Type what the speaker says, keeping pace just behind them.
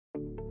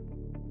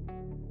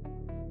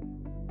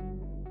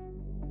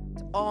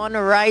on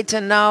right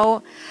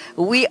now.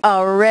 We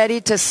are ready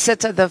to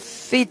sit at the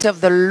feet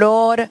of the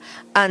Lord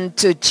and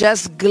to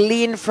just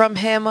glean from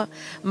him.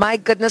 My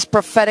goodness,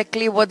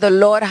 prophetically, what the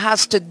Lord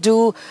has to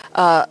do,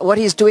 what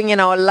he's doing in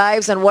our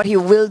lives and what he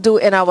will do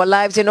in our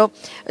lives. You know,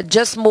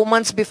 just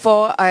moments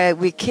before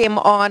we came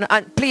on,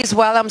 and please,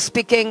 while I'm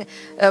speaking,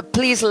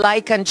 please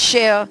like and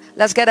share.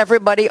 Let's get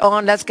everybody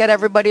on. Let's get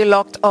everybody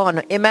locked on.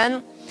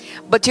 Amen.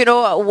 But you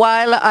know,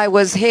 while I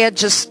was here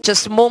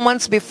just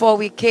moments before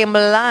we came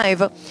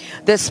live,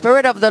 the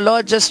Spirit of the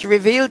Lord just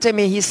revealed to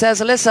me. He says,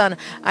 listen,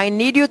 I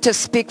need you to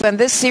speak when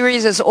this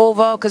series is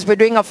over, because we're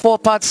doing a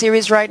 4-part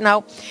series right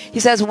now. He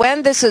says,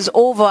 when this is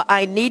over,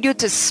 I need you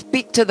to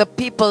speak to the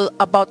people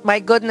about my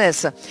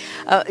goodness.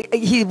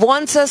 He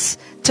wants us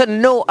to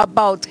know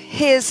about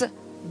his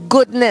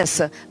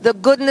goodness. The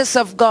goodness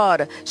of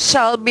God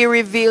shall be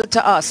revealed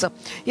to us.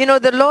 You know,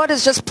 the Lord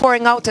is just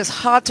pouring out his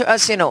heart to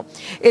us. You know,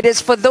 it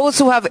is for those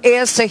who have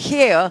ears to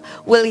hear,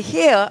 will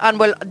hear and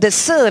will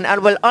discern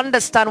and will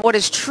understand what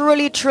is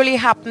truly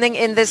happening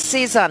in this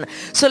season.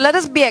 So let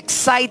us be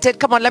excited.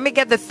 Come on, let me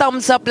get the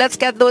thumbs up. Let's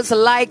get those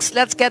likes.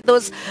 Let's get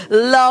those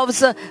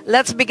loves.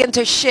 Let's begin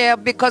to share,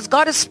 because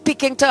God is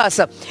speaking to us.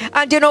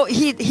 And you know,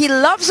 he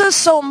loves us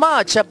so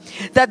much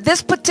that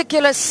this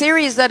particular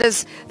series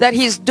that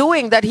he's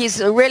doing, that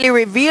he's really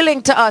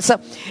revealing to us,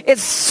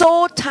 it's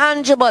so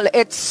tangible,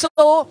 it's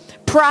so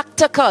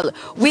practical.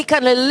 We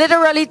can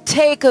literally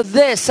take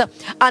this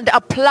and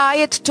apply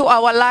it to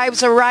our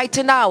lives right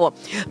now,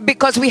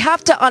 because we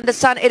have to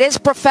understand it is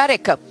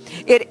prophetic.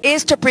 It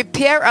is to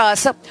prepare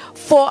us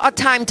for a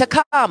time to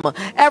come.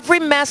 Every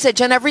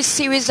message and every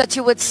series that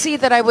you would see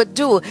that I would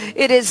do,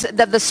 it is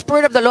that the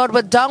Spirit of the Lord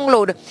would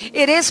download.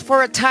 It is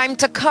for a time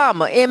to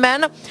come.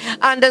 Amen.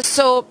 And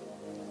so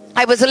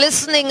I was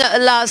listening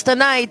last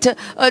night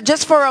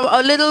just for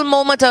a little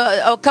moment,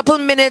 a couple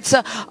minutes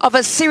of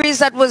a series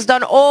that was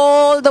done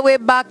all the way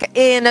back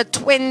in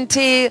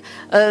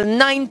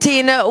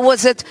 2019,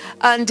 was it?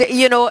 And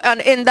you know,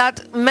 and in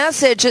that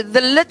message, the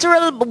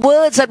literal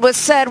words that was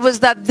said was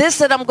that this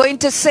that I'm going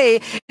to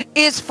say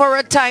is for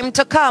a time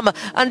to come.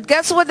 And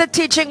guess what the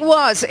teaching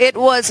was?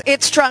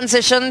 It's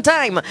transition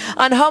time.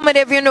 And how many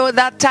of you know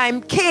that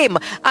time came?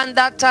 And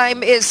that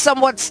time is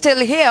somewhat still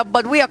here,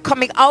 but we are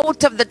coming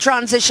out of the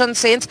transition,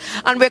 saints,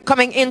 and we're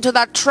coming into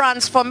that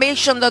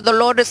transformation that the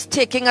Lord is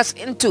taking us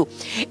into.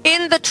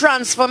 In the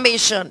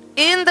transformation,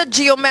 in the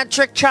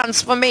geometric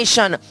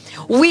transformation,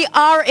 we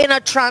are in a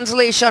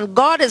translation.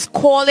 God is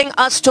calling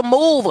us to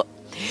move.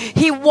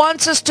 He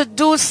wants us to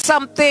do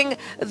something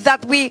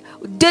that we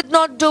did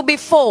not do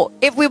before.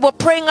 If we were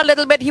praying a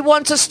little bit, he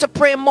wants us to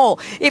pray more.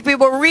 If we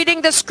were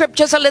reading the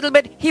scriptures a little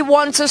bit, he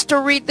wants us to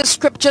read the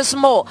scriptures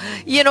more.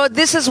 You know,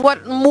 this is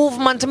what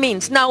movement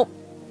means. Now,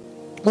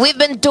 we've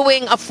been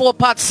doing a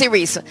 4-part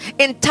series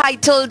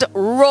entitled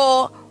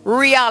Raw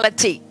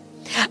Reality.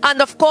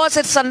 And of course,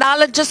 it's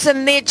analogous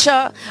in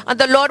nature, and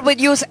the Lord would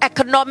use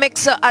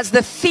economics as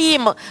the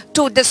theme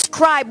to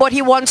describe what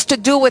he wants to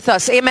do with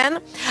us. Amen.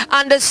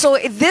 And so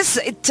this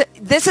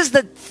is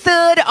the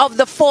third of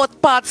the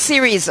 4th-part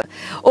series.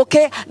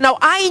 Okay. Now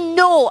I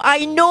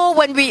know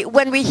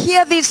when we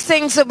hear these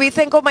things, we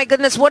think, oh my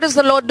goodness, what is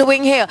the Lord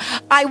doing here?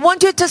 I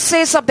want you to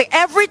say something.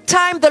 Every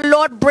time the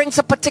Lord brings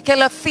a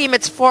particular theme,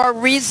 it's for a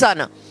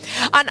reason.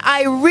 And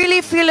I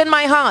really feel in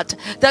my heart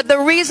that the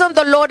reason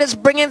the Lord is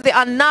bringing the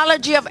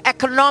analogy of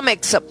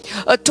economics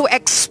to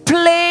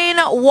explain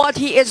what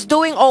he is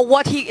doing or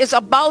what he is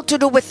about to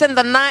do within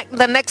the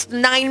next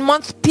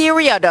 9-month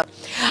period,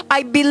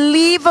 I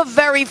believe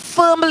very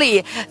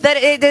firmly that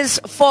it is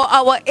for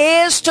our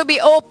ears to be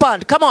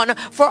opened. Come on,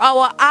 for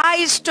our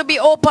eyes to be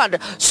opened,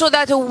 so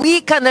that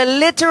we can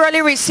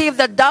literally receive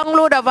the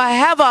download of a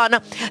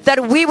heaven,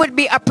 that we would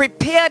be a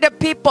prepared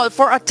people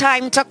for a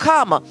time to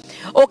come.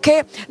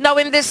 Okay. Now,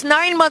 in this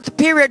 9-month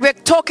period, we're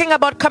talking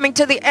about coming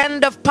to the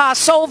end of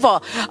Passover.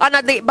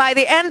 And by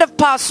the end of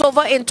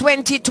Passover in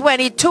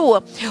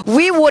 2022,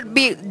 we would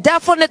be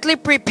definitely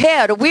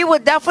prepared. We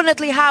would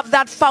definitely have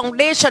that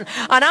foundation.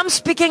 And I'm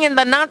speaking in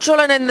the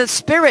natural and in the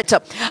spirit.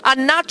 A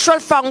natural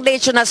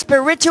foundation, a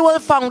spiritual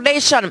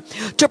foundation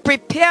to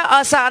prepare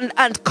us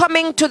and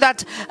coming to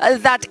that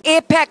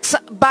apex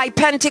by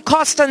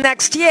Pentecost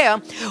next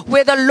year,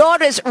 where the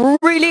Lord is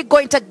really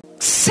going to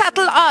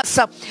settle us,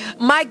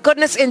 my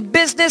goodness, in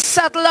business,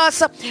 settle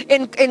us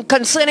in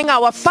concerning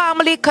our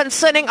family,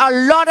 concerning a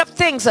lot of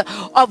things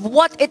of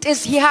what it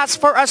is he has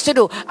for us to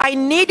do. I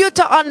need you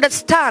to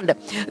understand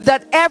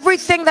that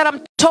everything that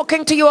I'm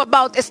talking to you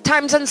about is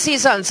times and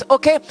seasons.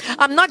 Okay,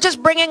 I'm not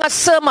just bringing a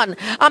sermon.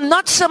 I'm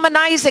not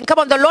sermonizing. Come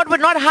on, the Lord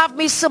would not have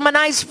me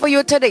sermonize for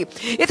you today.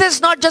 It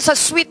is not just a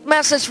sweet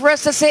message for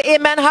us to say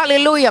amen,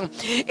 hallelujah.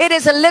 It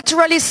is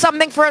literally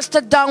something for us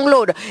to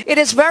download. It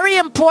is very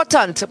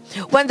important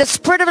when the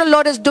Spirit of the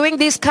Lord is doing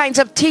these kinds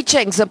of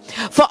teachings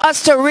for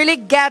us to really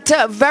get,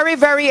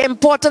 very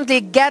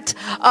importantly, get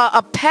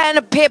a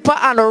pen, paper,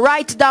 and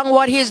write down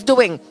what he is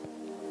doing.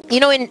 You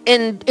know,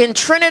 in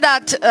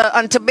Trinidad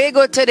and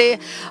Tobago today,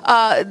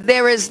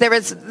 there is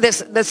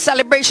this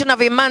celebration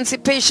of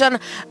emancipation,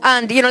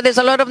 and you know, there's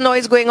a lot of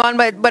noise going on,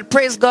 but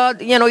praise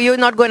God, you know, you're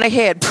not going to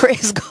hear it.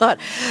 Praise God.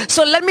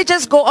 So let me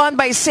just go on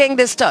by saying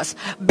this to us.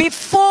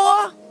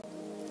 Before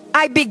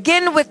I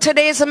begin with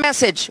today's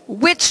message,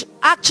 which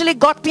actually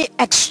got me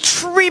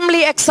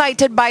extremely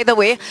excited, by the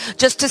way,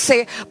 just to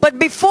say, but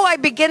before I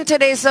begin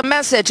today's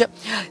message,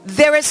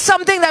 there is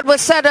something that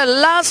was said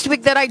last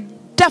week that I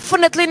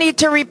definitely need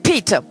to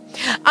repeat.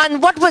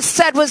 And what was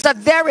said was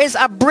that there is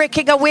a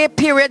breaking away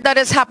period that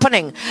is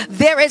happening.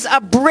 There is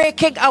a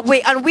breaking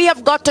away, and we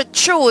have got to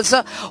choose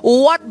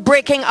what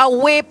breaking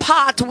away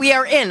part we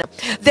are in.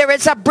 There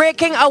is a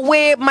breaking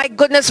away, my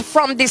goodness,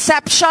 from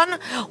deception,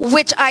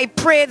 which I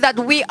pray that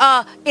we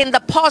are in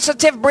the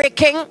positive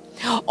breaking,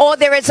 or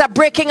there is a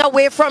breaking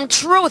away from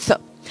truth,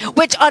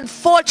 which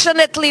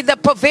unfortunately the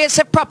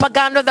pervasive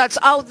propaganda that's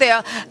out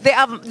there,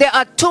 there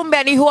are too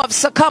many who have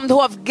succumbed, who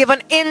have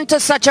given in to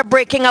such a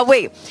breaking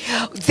away.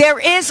 There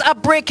is a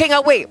breaking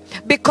away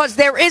because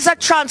there is a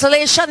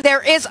translation,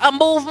 there is a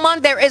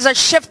movement, there is a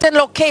shift in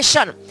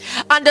location.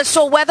 And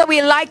so whether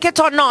we like it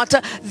or not,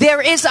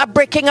 there is a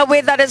breaking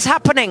away that is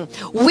happening.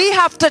 We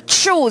have to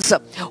choose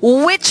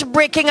which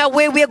breaking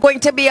away we are going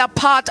to be a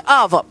part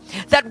of.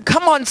 That,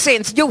 come on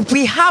saints,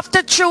 we have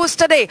to choose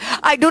today.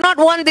 I do not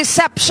want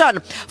deception.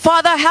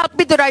 Father, help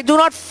me that I do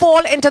not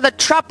fall into the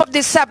trap of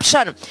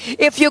deception.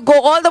 If you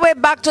go all the way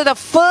back to the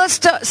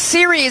first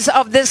series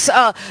of this,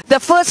 the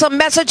first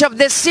message of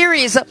this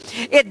series,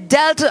 it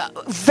dealt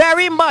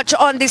very much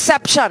on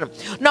deception.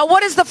 Now,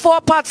 what is the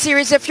 4-part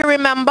series, if you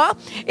remember?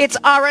 It's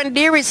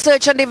R&D,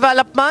 research and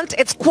development.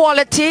 It's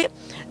quality.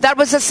 That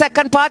was the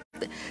second part.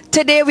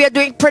 Today we are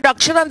doing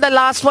production, and the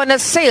last one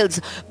is sales,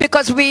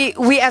 because we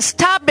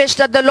established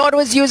that the Lord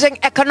was using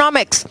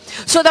economics.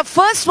 So the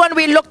first one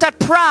we looked at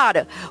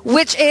PRAD,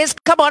 which is,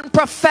 come on,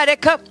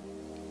 prophetic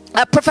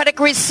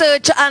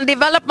research and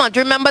development.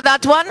 Remember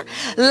that one?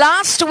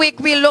 Last week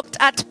we looked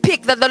at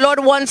peak, that the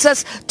Lord wants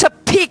us to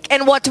peak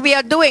in what we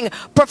are doing,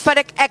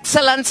 prophetic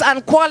excellence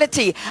and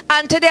quality.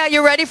 And today, are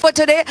you ready for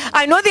today?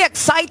 I know the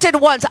excited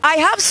ones. I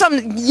have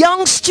some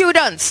young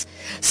students,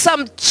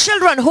 some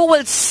children who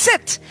will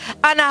sit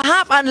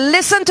and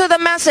listen to the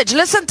message.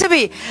 Listen to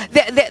me.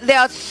 There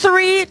are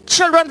 3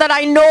 children that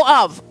I know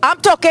of. I'm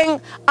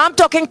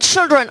talking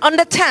children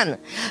under 10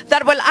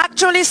 that will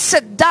actually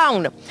sit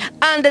down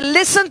and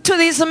listen to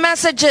these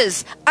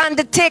messages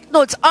and take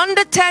notes.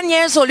 Under 10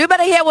 years old. You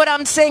better hear what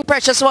I'm saying,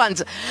 precious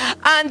ones.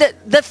 And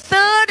the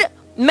third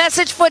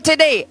message for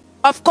today,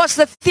 of course,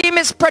 the theme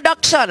is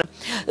production.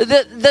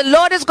 The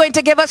Lord is going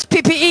to give us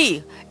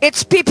PPE.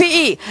 It's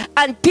PPE.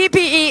 And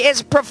PPE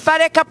is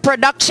prophetic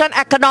production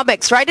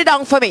economics. Write it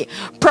down for me.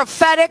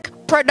 Prophetic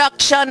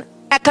production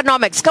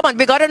economics. Come on,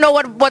 we got to know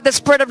what the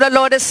Spirit of the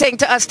Lord is saying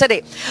to us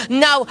today.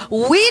 Now,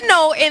 we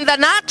know in the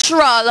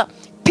natural,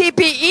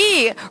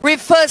 PPE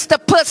refers to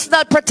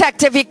personal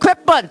protective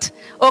equipment,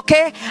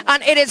 okay?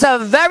 And it is a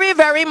very,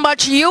 very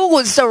much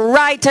used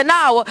right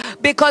now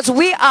because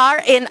we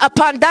are in a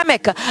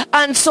pandemic.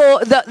 And so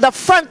the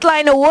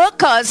frontline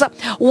workers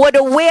would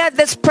wear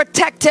this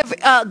protective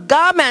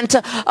garment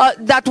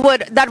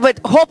that would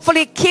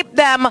hopefully keep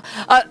them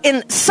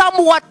in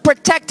somewhat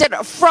protected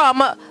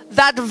from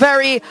that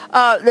very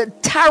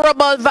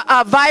terrible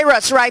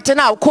virus right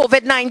now,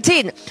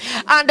 COVID-19.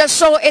 And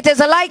so it is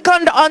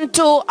likened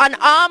unto an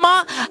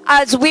armor,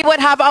 as we would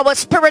have our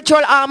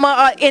spiritual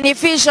armor in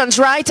Ephesians,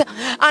 right?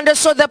 And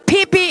so the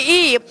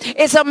PPE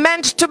is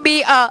meant to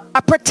be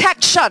a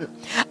protection.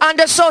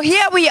 And so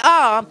here we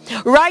are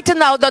right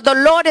now, that the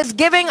Lord is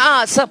giving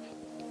us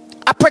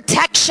a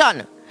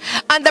protection.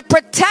 And the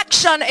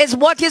protection is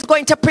what he's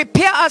going to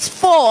prepare us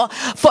for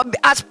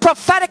as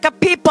prophetic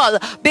people,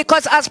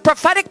 because as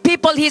prophetic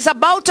people he's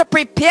about to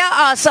prepare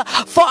us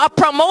for a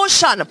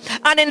promotion.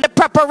 And in the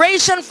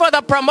preparation for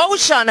the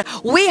promotion,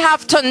 we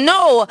have to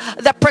know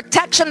the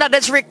protection that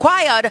is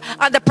required,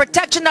 and the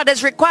protection that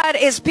is required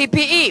is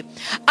PPE.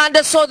 And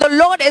so the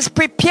Lord is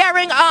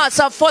preparing us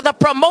for the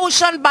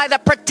promotion by the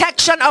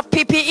protection of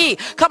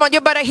PPE. Come on,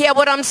 you better hear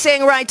what I'm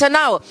saying right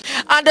now.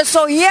 And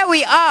so here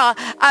we are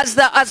as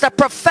the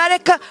prophetic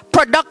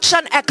production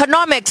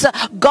economics.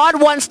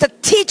 God wants to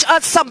teach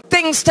us some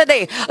things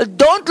today.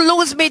 Don't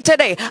lose me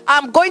today.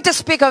 I'm going to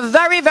speak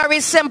very,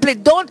 very simply.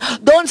 Don't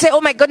say, oh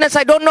my goodness,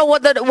 I don't know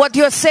what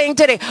you're saying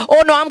today.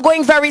 Oh no, I'm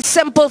going very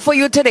simple for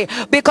you today,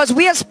 because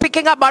we are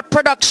speaking about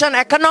production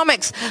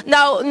economics.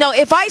 Now,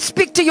 if I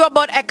speak to you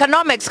about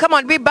economics, come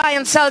on, we buy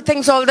and sell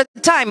things all the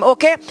time,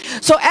 okay?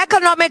 So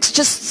economics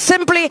just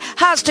simply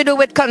has to do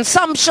with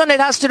consumption. It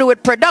has to do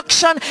with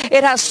production.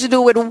 It has to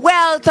do with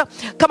wealth.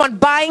 Come on,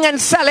 buying and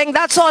selling,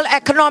 that's all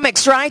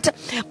economics, right?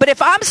 But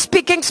if I'm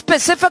speaking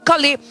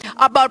specifically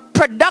about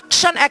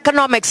production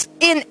economics,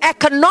 in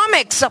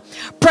economics,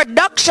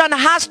 production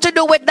has to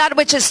do with that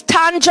which is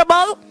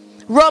tangible,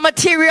 raw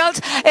materials.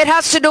 It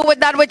has to do with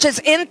that which is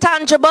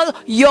intangible,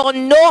 your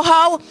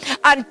know-how,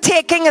 and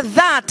taking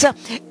that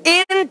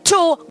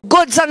into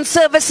goods and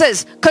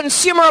services,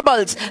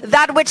 consumables,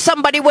 that which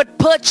somebody would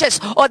purchase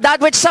or that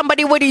which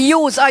somebody would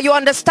use. Are you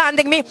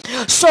understanding me?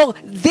 So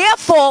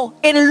therefore,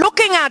 in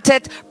looking at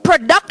it,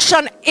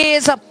 production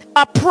is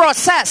a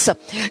process.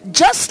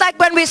 Just like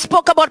when we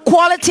spoke about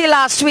quality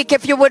last week,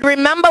 if you would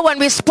remember, when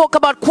we spoke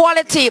about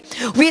quality,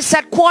 we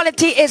said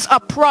quality is a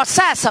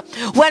process.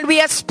 When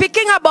we are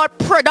speaking about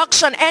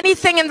production,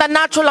 anything in the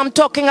natural I'm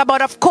talking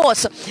about, of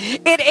course,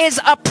 it is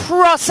a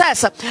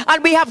process,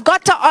 and we have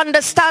got to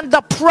understand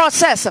the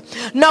process.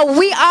 Now,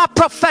 we are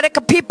prophetic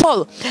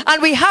people,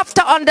 and we have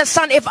to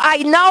understand, if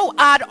I now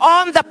add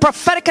on the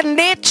prophetic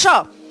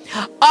nature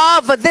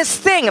of this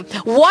thing,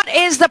 what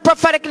is the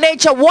prophetic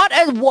nature? What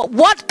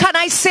can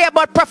I say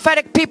about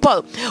prophetic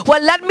people?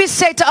 Well, let me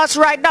say to us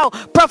right now,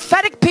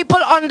 prophetic people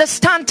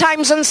understand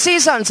times and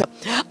seasons.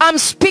 I'm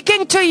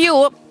speaking to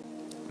you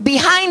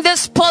behind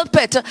this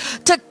pulpit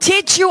to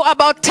teach you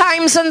about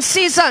times and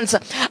seasons.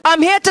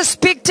 I'm here to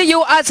speak to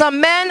you as a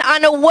man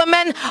and a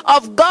woman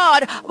of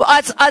God,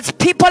 as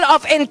people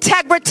of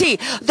integrity.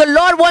 The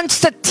Lord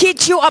wants to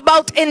teach you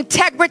about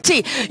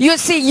integrity. You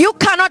see, you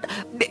cannot,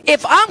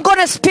 if I'm going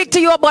to speak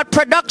to you about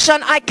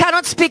production, I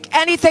cannot speak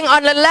anything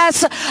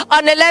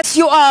unless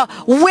you are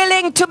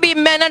willing to be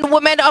men and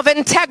women of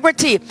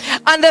integrity.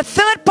 And the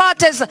third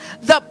part is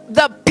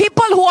the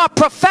people who are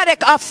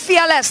prophetic are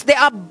fearless. They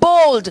are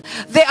bold.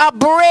 They are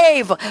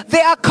brave.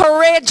 They are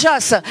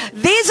courageous.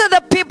 These are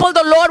the people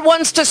the Lord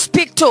wants to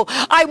speak to.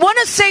 I want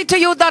to say to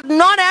you that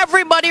not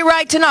everybody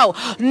right now,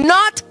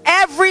 not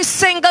every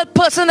single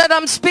person that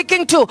I'm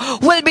speaking to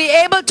will be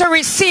able to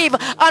receive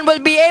and will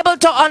be able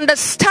to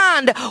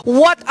understand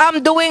what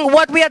I'm doing,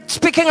 what we are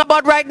speaking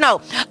about right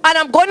now. And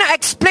I'm going to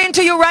explain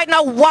to you right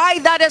now why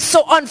that is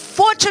so.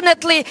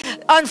 Unfortunately,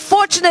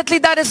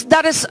 that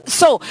is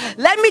so.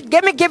 Let me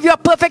give you a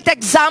perfect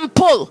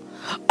example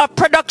of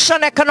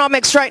production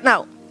economics right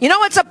now. You know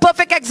what's a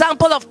perfect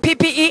example of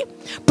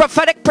PPE,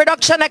 prophetic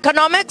production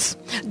economics?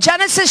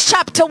 Genesis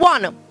chapter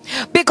 1.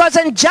 Because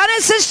in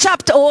Genesis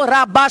chapter in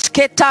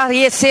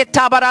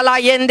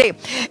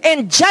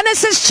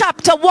Genesis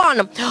chapter 1,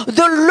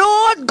 the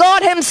Lord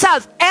God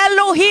himself,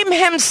 Elohim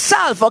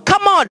himself,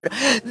 come on,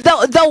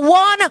 the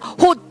one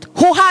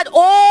who had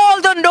all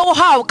the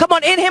know-how, come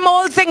on, in him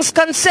all things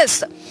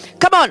consist,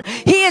 come on,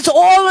 he is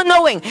all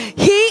knowing.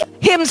 He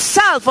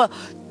himself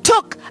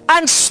took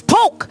and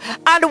spoke,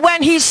 and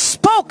when he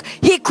spoke,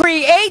 he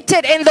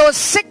created in those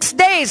 6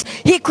 days,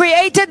 he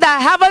created the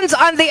heavens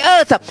and the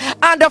earth.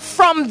 And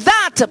from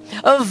that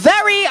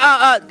very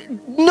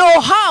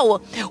know-how,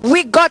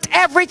 we got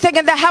everything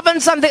in the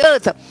heavens and the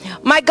earth.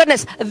 My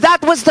goodness,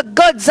 that was the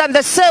goods and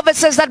the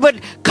services that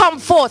would come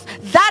forth.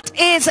 That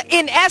is,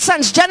 in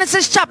essence,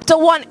 Genesis chapter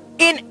 1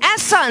 in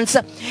essence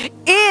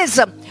is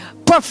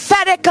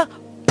prophetic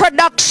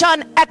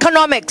production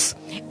economics.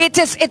 It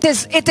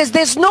is,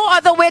 there's no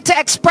other way to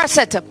express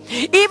it.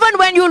 Even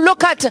when you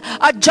look at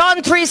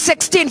John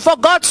 3:16, for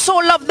God so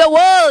loved the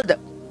world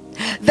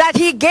that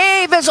he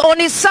gave his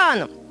only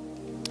son,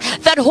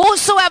 that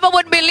whosoever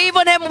would believe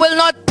on him will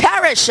not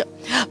perish,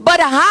 but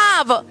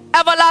have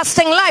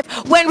everlasting life.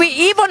 When we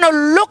even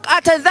look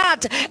at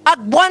that,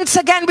 once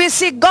again we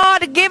see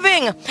God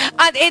giving,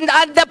 and in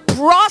the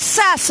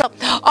process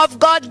of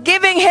God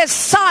giving his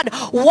son,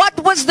 what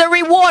was the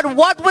reward?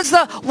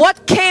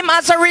 What came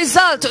as a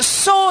result?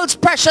 Souls,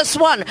 precious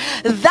one.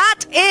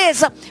 That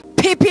is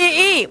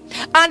PPE.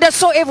 And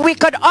so if we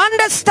could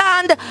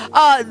understand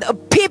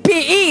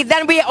PPE,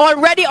 then we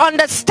already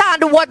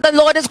understand what the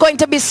Lord is going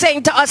to be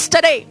saying to us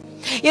today.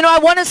 You know, I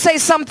want to say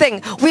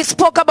something. We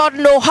spoke about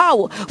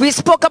know-how. We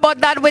spoke about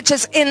that which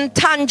is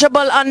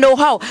intangible and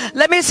know-how.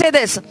 Let me say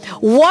this.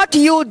 What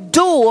you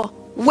do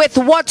with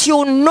what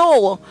you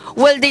know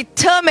will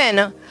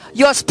determine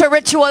your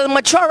spiritual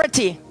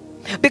maturity.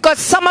 Because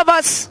some of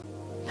us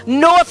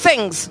know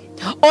things,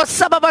 or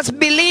some of us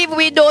believe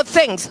we know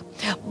things,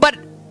 but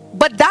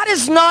that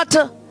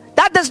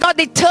does not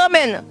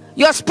determine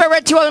your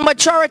spiritual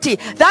maturity.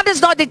 That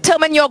does not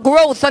determine your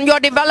growth and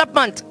your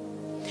development.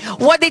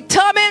 What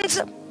determines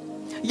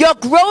your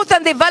growth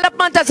and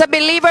development as a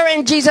believer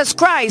in Jesus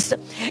Christ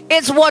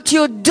is what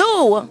you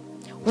do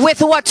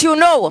with what you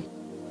know.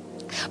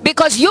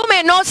 Because you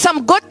may know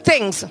some good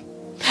things,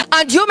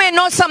 and you may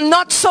know some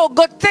not so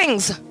good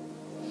things,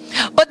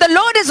 but the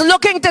Lord is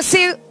looking to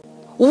see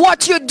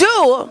what you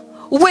do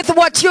with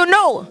what you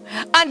know.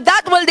 And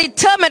that will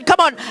determine, come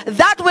on,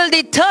 that will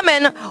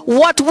determine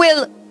what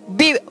will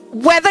be,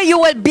 whether you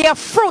will bear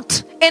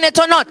fruit in it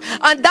or not.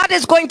 And that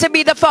is going to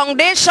be the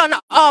foundation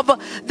of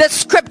the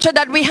scripture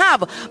that we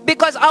have.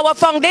 Because our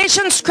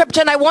foundation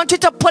scripture, and I want you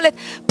to pull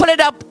it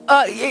up,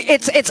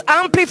 it's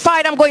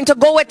amplified. I'm going to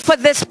go with for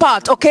this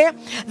part, okay?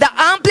 The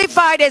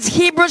amplified is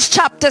Hebrews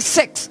chapter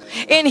 6.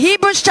 In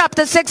Hebrews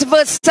chapter 6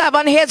 verse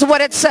 7, here's what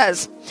it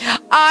says.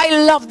 I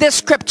love this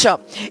scripture.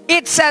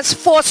 It says,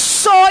 for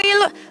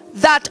soil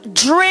that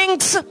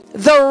drinks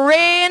the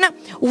rain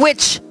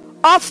which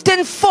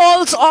often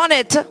falls on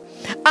it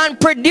and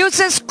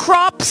produces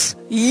crops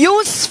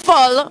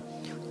useful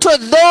to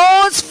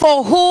those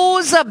for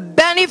whose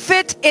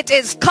benefit it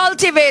is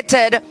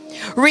cultivated,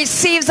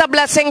 receives a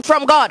blessing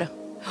from God.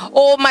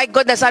 Oh my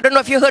goodness, I don't know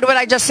if you heard what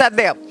I just said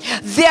there.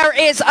 There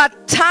is a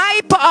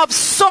type of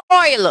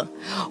soil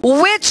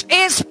which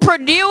is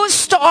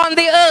produced on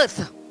the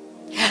earth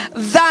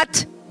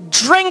that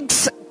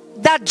drinks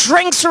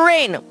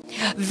rain.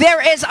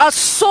 There is a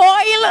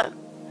soil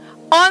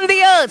on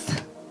the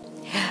earth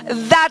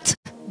that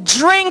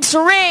drinks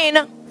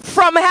rain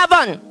from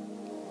heaven,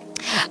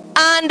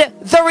 and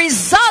the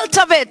result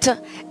of it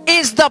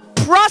is the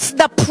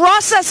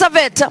process of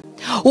it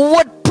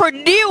would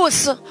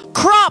produce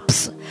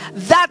crops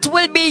that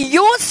will be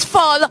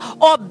useful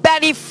or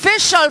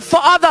beneficial for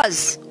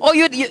others.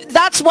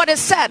 That's what is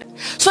said.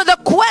 So the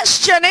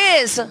question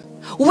is,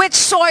 which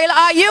soil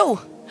are you?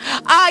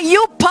 Are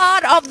you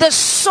part of the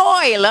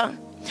soil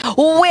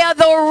where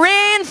the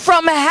rain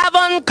from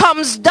heaven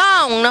comes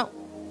down,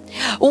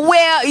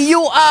 where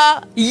you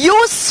are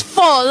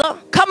useful,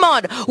 come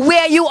on,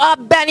 where you are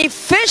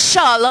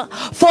beneficial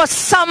for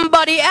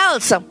somebody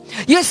else?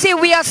 You see,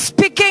 we are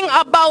speaking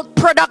about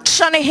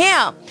production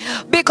here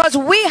because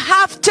we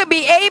have to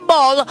be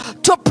able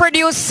to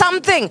produce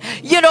something.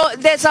 You know,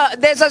 there's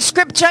a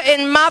scripture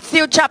in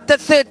Matthew chapter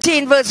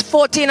 13 verse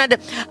 14,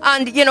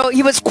 and you know,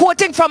 he was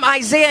quoting from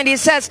Isaiah, and he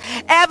says,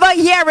 ever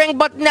hearing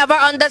but never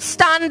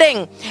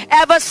understanding,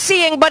 ever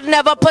seeing but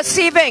never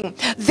perceiving.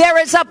 There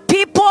is a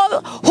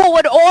people who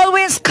would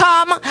always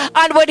come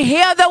and would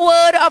hear the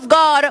word of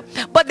God,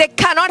 but they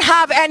cannot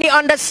have any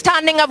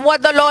understanding of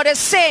what the Lord is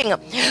saying.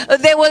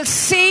 They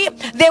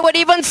would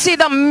even see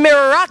the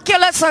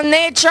miraculous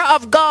nature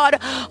of God,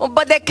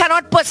 but they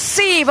cannot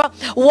perceive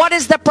what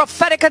is the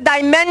prophetic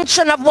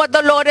dimension of what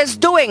the Lord is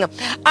doing.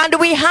 And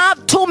we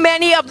have too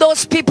many of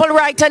those people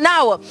right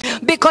now,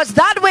 because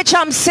that which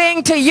I'm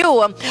saying to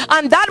you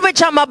and that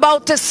which I'm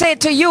about to say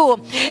to you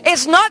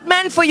is not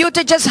meant for you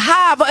to just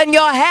have in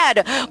your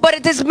head, but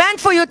it is meant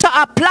for you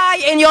to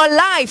apply in your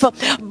life,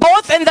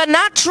 both in the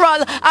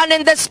natural and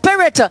in the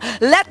spirit.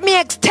 Let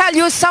me tell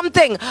you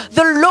something.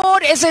 The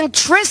Lord is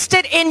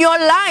interested in your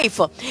life.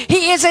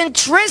 He is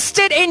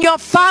interested in your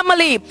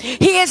family.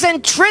 He is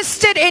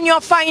interested in your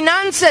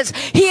finances.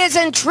 He is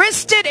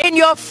interested in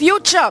your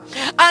future.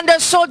 And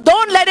so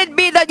don't let it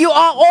be that you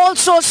are all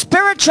so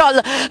spiritual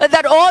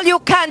that all you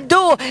can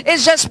do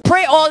is just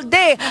pray all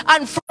day,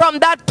 and from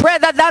that prayer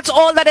that's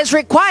all that is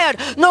required.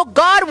 No,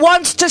 God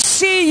wants to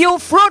see you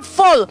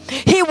fruitful.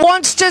 He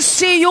wants to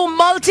see you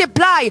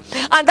multiply,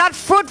 and that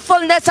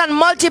fruitfulness and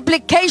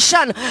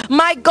multiplication,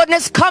 my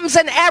goodness, comes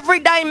in every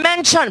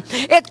dimension.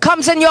 It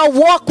comes in your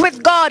walk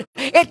with God,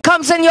 it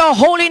comes in your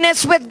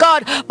holiness with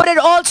God, but it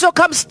also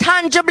comes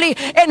tangibly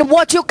in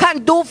what you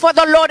can do for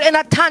the Lord in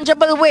a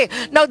tangible way.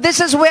 Now this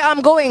is where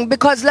I'm going,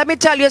 because let me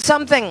tell you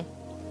something.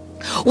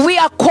 We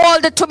are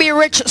called to be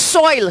rich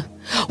soil.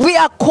 We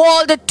are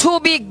called to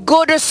be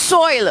good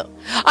soil.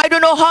 I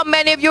don't know how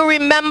many of you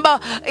remember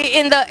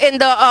in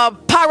the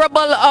parable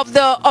of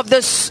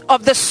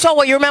the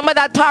sower. You remember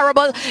that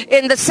parable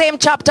in the same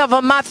chapter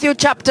of Matthew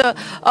chapter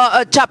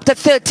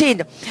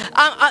 13.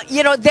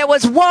 You know, there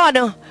was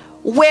one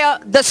where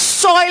the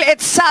soil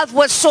itself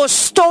was so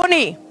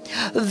stony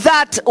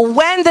that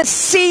when the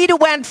seed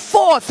went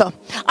forth, and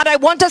I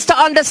want us to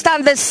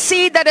understand the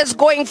seed that is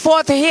going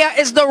forth here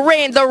is the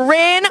rain. The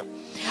rain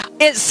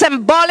is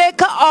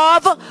symbolic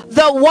of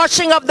the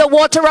washing of the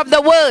water of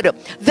the word.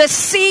 The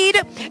seed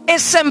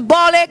is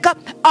symbolic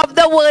of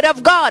the word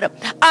of God.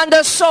 And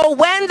so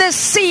when the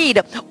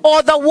seed,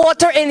 or the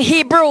water in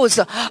Hebrews,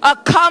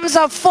 comes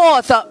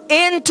forth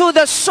into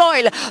the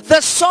soil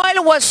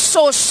was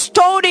so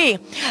stony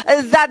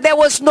that there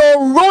was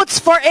no roots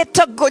for it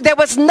to go. There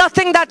was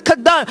nothing that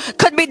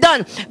could be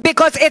done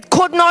because it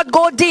could not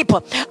go deep.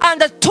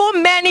 And too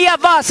many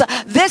of us,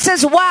 this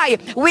is why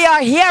we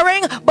are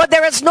hearing, but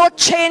there is no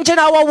change in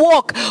our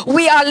walk.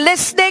 We are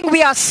listening,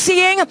 we are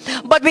seeing,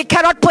 but we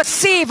cannot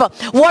perceive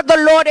what the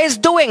Lord is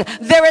doing.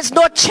 There is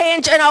no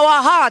change in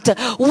our heart.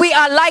 We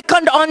are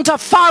likened unto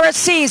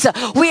Pharisees.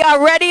 We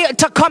are ready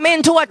to come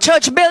into a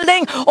church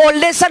building or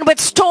listen with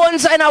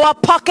stones in our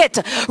pocket,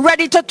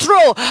 ready to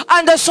throw.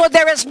 And so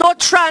there is no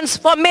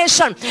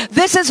transformation.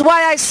 This is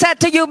why I said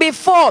to you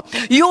before,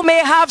 you may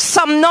have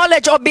some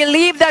knowledge or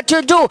believe that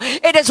you do.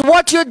 It is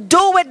what you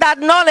do with that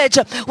knowledge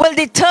will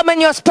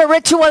determine your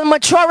spiritual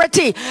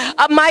maturity.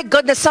 My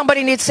goodness,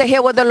 somebody needs to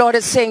hear what the Lord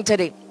is saying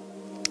today.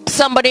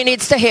 Somebody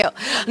needs to hear.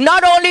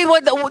 Not only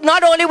with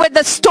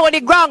the stony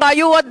ground. Are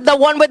you the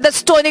one with the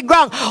stony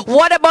ground?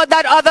 What about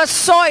that other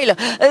soil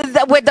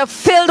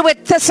filled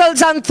with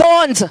thistles and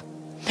thorns?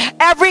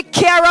 Every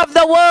care of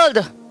the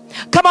world,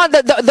 come on,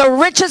 the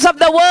riches of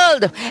the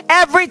world,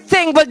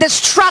 everything will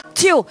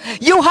distract you.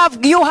 You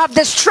have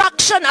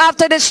distraction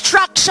after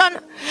distraction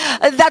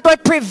that will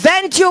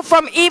prevent you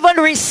from even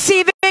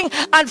receiving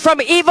changing and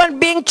from even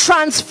being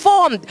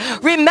transformed.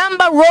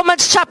 Remember,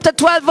 Romans chapter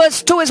 12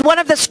 verse 2 is one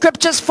of the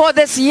scriptures for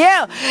this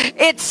year.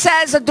 It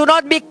says, do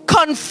not be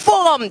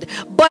conformed,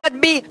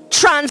 but be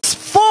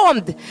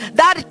transformed.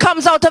 That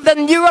comes out of the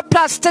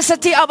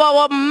neuroplasticity of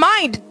our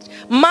mind.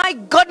 My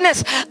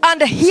goodness.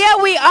 And here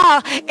we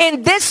are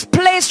in this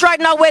place right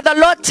now where the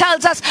Lord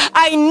tells us,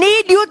 I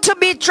need you to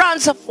be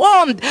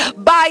transformed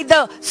by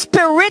the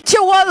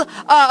spiritual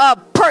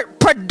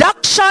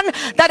production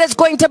that is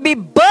going to be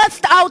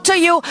birthed out to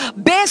you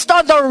based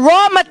on the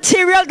raw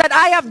material that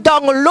I have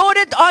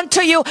downloaded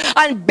onto you,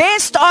 and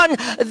based on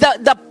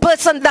the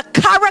person, the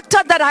character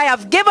that I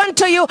have given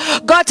to you.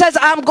 God says,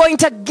 I'm going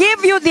to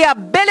give you the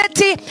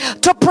ability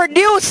to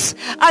produce,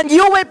 and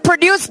you will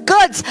produce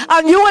goods,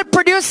 and you will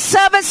produce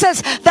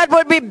services that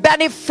will be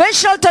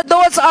beneficial to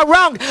those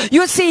around.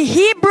 You see,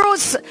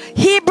 Hebrews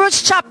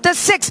chapter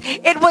 6,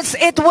 it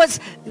was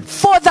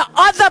for the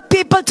other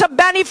people to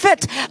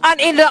benefit, and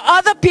in the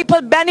other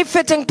people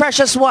benefiting,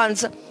 precious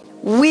ones,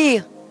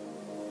 we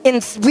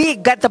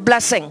get the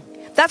blessing.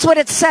 That's what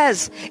it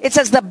says. It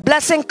says the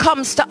blessing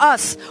comes to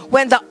us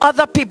when the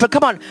other people,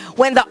 come on,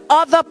 when the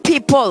other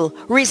people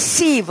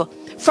receive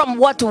from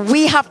what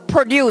we have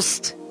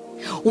produced.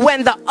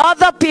 When the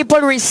other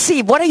people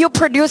receive, what are you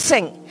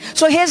producing?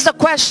 So here's the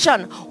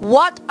question: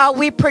 what are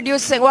we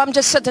producing? Well, I'm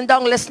just sitting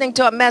down listening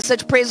to a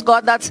message. Praise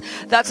God. That's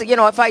you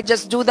know, if I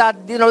just do that,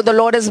 you know, the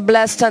Lord is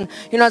blessed, and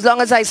you know, as long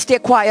as I stay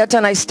quiet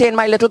and I stay in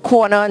my little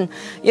corner, and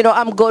you know,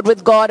 I'm good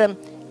with God.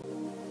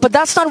 But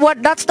that's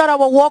not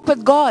our walk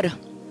with God.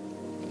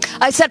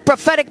 I said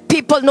prophetic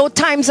people know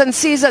times and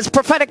seasons.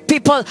 Prophetic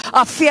people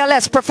are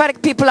fearless.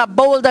 Prophetic people are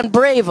bold and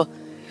brave.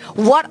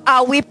 What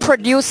are we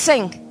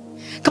producing?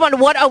 Come on,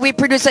 what are we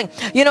producing?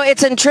 You know,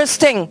 it's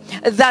interesting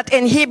that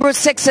in Hebrews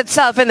 6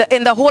 itself,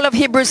 in the whole of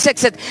Hebrews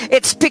 6,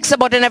 it speaks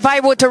about, and if I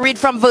were to read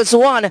from verse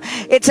 1,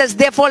 it says,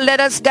 therefore let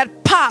us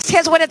get past.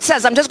 Here's what it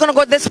says. I'm just going to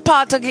go this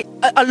part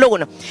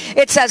alone.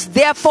 It says,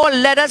 therefore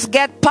let us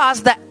get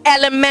past the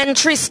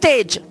elementary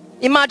stage.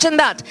 Imagine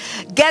that.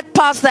 Get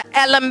past the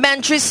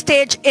elementary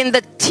stage in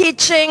the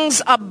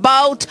teachings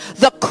about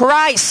the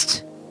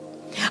Christ,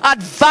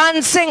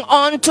 advancing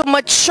on to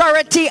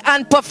maturity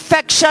and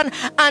perfection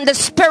and the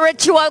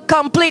spiritual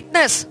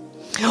completeness.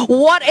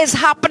 What is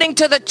happening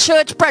to the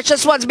church,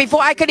 precious ones?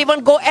 Before I could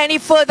even go any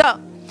further,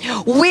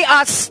 we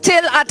are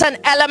still at an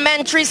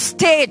elementary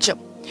stage.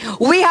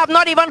 We have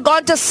not even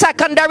gone to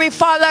secondary,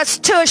 far less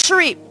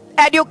tertiary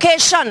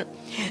education.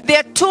 There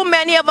are too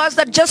many of us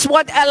that just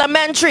want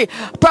elementary.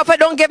 Prophet,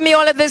 don't give me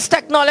all of this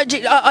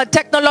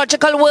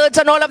technological words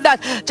and all of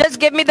that. Just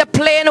give me the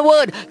plain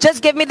word.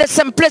 Just give me the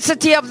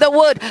simplicity of the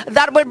word.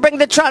 That will bring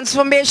the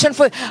transformation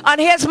for. And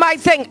here's my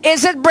thing: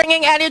 is it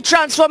bringing any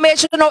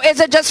transformation, or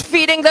is it just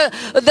feeding the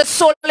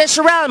soulish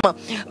realm?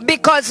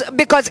 Because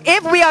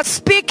if we are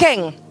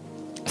speaking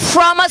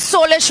from a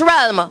soulish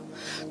realm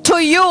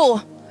to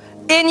you,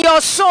 in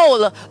your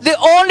soul, the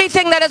only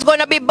thing that is going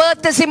to be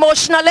birthed is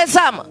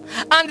emotionalism,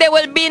 and there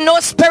will be no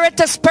spirit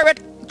to spirit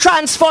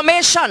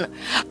transformation.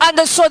 And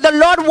so the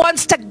Lord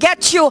wants to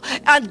get you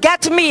and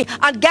get me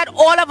and get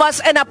all of us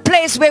in a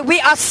place where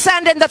we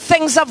ascend in the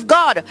things of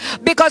God,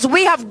 because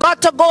we have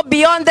got to go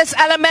beyond this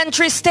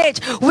elementary stage.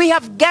 We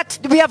have got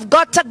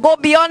to go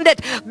beyond it,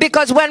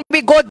 because when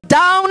we go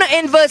down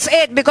in verse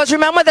 8, because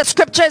remember the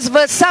scripture is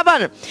verse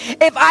 7.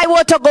 If I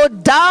were to go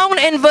down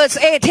in verse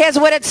 8, here's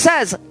what it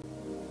says: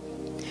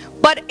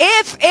 but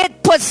if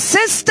it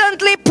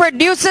persistently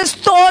produces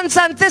thorns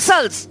and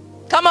thistles,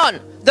 come on,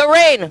 the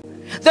rain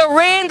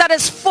that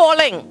is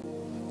falling,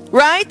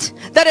 right,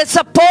 that is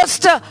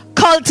supposed to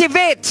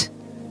cultivate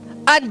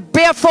and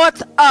bear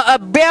forth,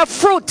 bear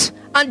fruit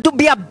and to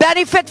be a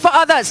benefit for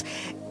others,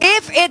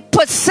 if it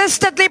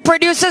persistently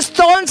produces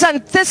thorns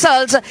and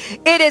thistles,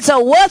 it is a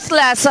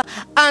worthless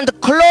and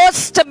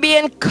close to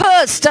being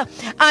cursed,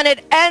 and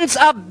it ends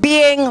up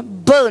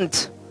being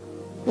burnt.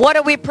 What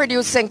are we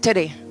producing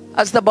today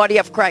as the body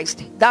of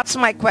Christ? That's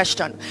my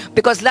question.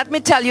 Because let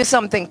me tell you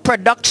something: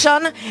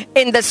 production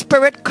in the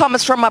spirit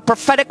comes from a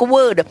prophetic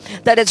word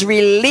that is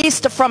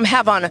released from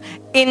heaven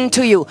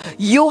into you.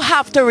 You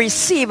have to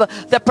receive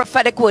the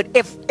prophetic word.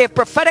 If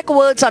prophetic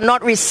words are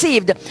not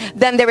received,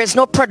 then there is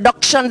no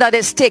production that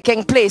is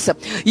taking place.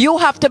 You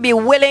have to be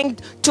willing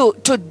to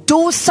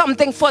do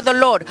something for the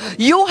Lord.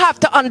 You have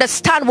to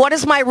understand, what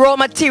is my raw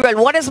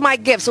material, what is my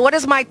gifts, what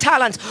is my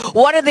talents,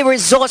 what are the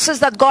resources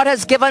that God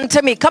has given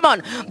to me. Come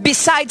on,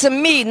 besides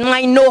me,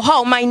 my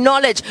know-how, my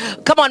knowledge,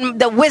 come on,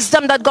 the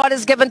wisdom that God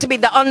has given to me,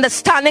 the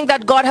understanding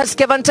that God has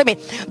given to me.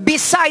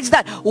 Besides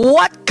that,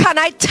 what can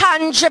I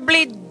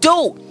tangibly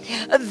do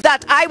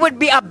that I would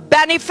be a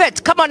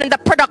benefit, come on, in the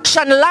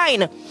production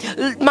line?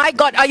 My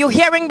God, are you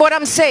hearing what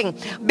I'm saying?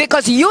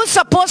 Because you're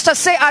supposed to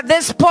say at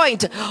this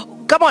point,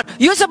 come on,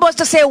 you're supposed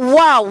to say,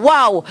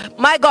 wow,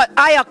 my God,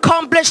 I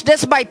accomplished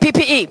this by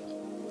PPE.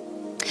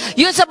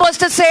 You're supposed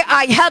to say,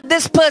 I helped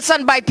this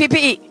person by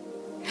PPE.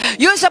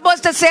 You're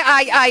supposed to say,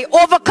 I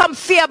overcome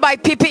fear by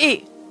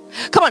PPE.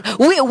 Come on,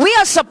 we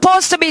are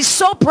supposed to be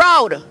so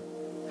proud.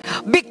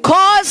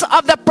 because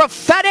of the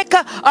prophetic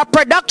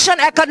production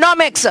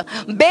economics,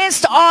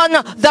 based on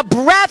the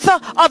breath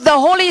of the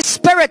Holy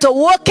Spirit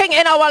working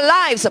in our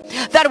lives,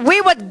 that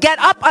we would get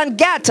up and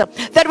get,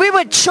 that we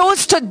would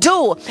choose to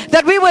do,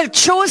 that we will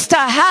choose to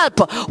help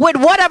with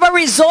whatever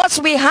resource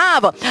we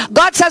have.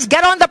 God says,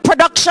 get on the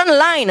production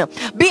line.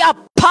 Be a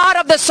part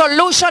of the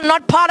solution,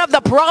 not part of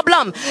the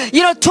problem.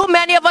 You know, too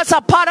many of us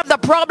are part of the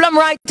problem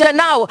right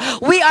now.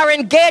 We are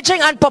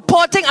engaging and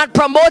purporting and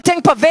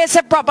promoting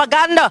pervasive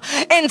propaganda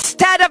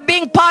instead of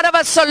being part of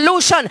a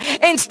solution,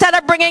 instead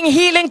of bringing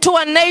healing to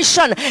a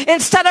nation,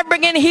 instead of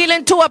bringing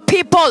healing to a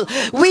people.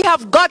 We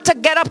have got to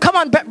get up. Come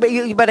on,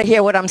 you better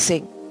hear what I'm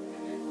saying.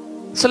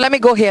 So let me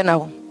go here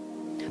now.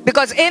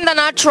 Because in the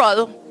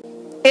natural,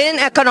 in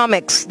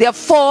economics, there are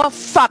 4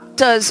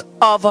 factors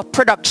of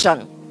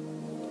production.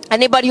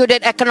 Anybody who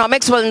did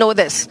economics will know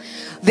this.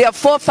 There are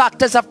 4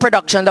 factors of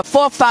production. The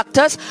 4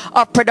 factors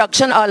of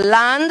production are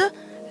land,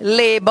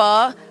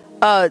 labor,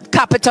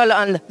 capital,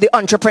 and the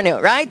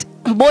entrepreneur, right?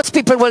 Most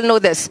people will know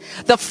this.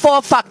 The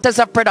 4 factors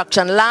of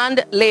production: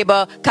 land,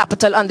 labor,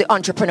 capital, and the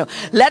entrepreneur.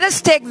 Let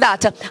us take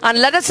that and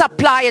let us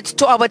apply it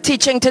to our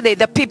teaching today.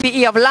 The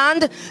PPE of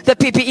land, the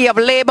PPE of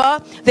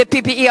labor, the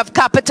PPE of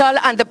capital,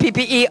 and the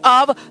PPE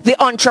of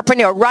the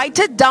entrepreneur. Write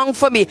it down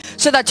for me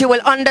so that you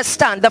will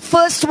understand. The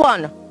first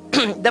one,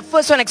 the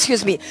first one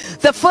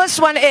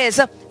is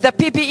the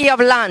PPE of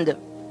land,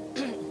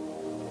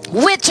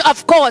 which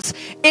of course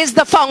is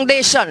the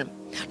foundation.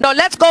 Now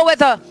let's go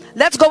with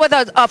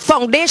a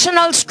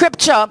foundational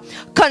scripture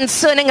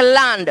concerning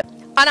land.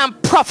 And I'm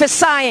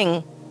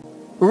prophesying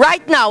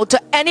right now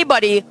to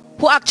anybody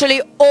who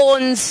actually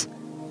owns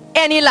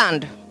any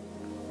land.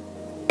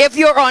 If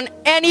you're on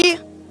any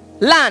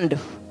land,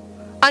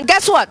 and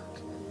guess what?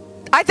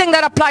 I think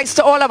that applies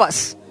to all of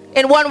us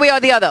in one way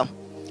or the other.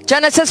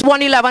 Genesis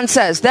 1:11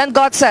 says, then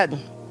God said,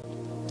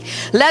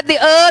 let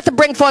the earth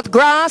bring forth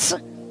grass,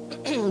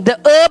 the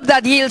herb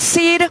that yields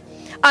seed,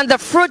 and the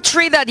fruit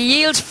tree that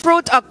yields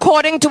fruit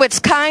according to its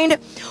kind,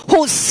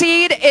 whose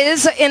seed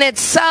is in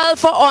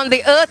itself on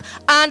the earth.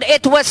 And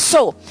it was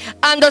so.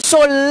 And so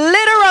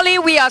literally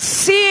we are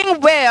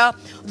seeing where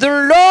the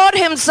Lord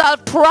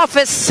himself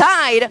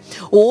prophesied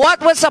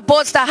what was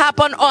supposed to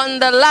happen on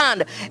the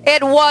land.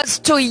 It was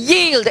to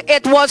yield.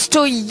 It was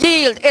to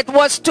yield. It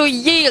was to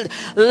yield.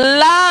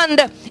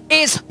 Land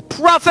is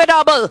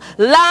profitable.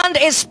 Land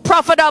is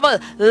profitable.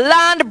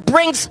 Land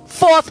brings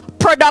forth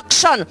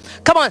production.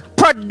 Come on,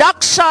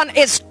 production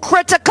is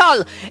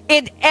critical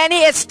in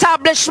any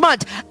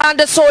establishment.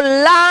 And so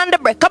land,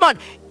 come on,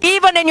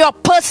 even in your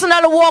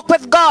personal walk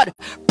with God,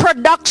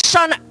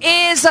 production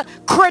is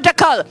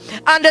critical.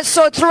 And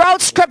so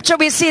throughout scripture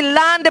we see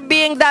land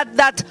being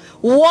that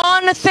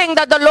one thing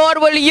that the Lord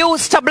will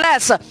use to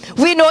bless.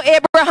 We know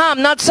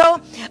Abraham, not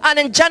so? And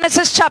in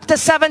Genesis chapter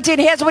 17,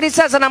 here's what he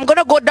says, and I'm going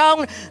to go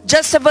down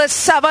just to verse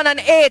 7 and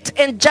 8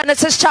 in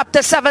Genesis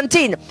chapter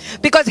 17,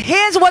 because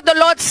here's what the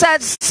Lord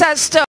says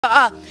to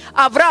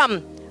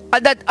Avram,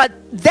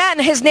 then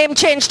his name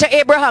changed to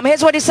Abraham.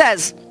 Here's what he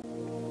says: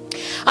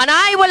 and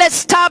I will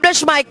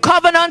establish my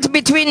covenant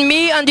between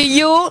me and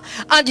you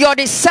and your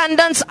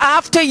descendants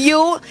after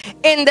you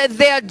in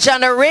their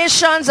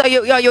generations. Are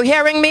you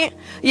hearing me?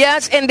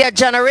 Yes, in their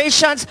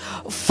generations,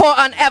 for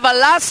an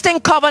everlasting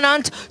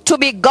covenant to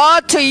be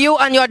God to you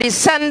and your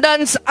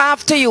descendants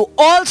after you.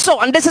 Also,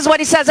 and this is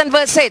what he says in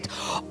verse 8,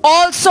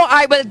 also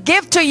I will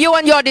give to you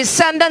and your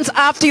descendants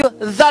after you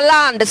the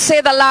land.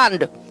 Say the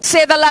land.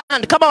 Say the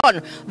land. Come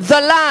on.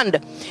 The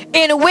land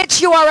in which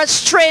you are a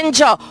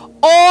stranger,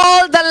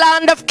 all the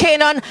land of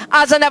Canaan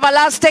as an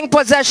everlasting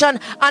possession,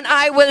 and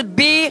I will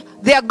be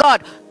their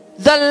God.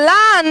 The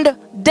land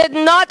did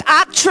not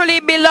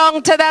actually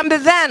belong to them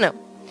then.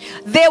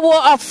 They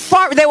were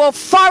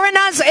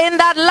foreigners in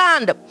that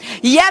land.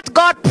 Yet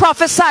God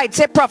prophesied.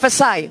 Say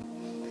prophesy.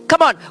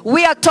 Come on.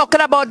 We are talking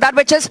about that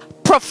which is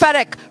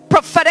prophetic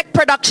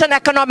production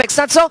economics.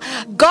 And so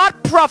God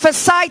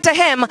prophesied to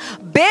him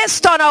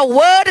based on a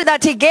word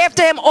that he gave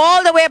to him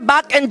all the way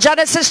back in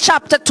Genesis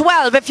chapter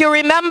 12. If you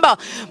remember,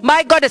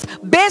 my goodness,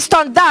 based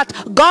on that,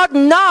 God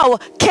now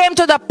came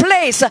to the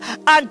place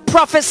and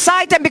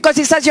prophesied to him, because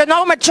he says, you're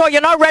now mature,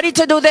 you're not ready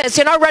to do this,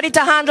 you're not ready to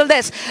handle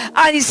this.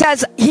 And he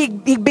says, he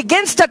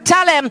begins to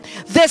tell him,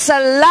 this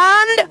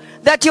land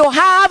that you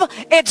have,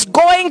 it's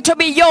going to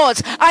be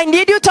yours. I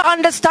need you to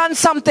understand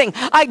something.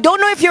 I don't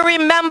know if you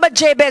remember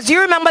Jabez.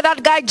 You remember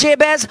that guy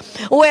Jabez,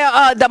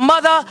 where the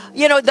mother,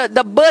 you know,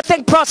 the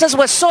birthing process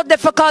was so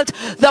difficult.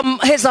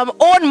 His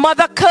own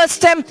mother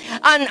cursed him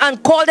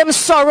and called him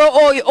sorrow,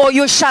 or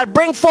you shall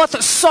bring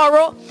forth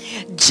sorrow.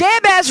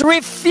 Jabez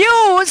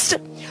refused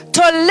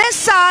to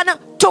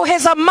listen to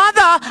his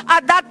mother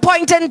at that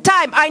point in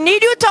time. I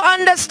need you to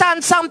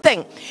understand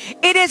something.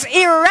 It is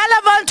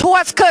irrelevant who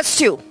has cursed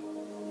you.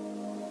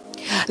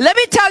 Let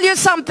me tell you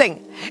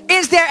something.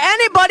 Is there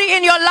anybody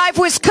in your life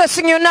who is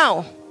cursing you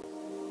now?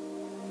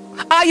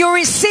 Are you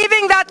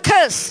receiving that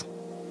curse?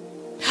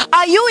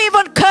 Are you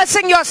even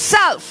cursing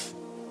yourself?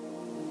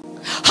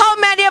 How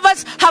many of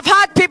us have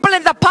had people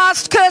in the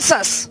past curse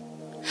us?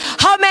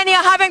 How many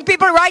are having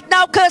people right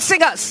now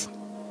cursing us?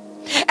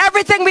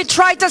 Everything we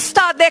try to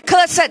start, they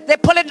curse it, they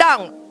pull it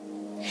down.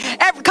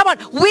 Come on,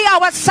 we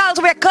ourselves,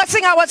 we're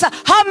cursing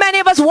ourselves. How many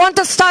of us want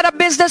to start a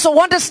business or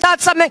want to start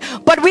something,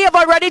 but we have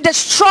already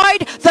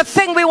destroyed the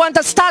thing we want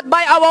to start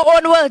by our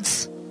own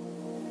words?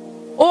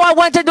 Oh, I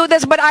want to do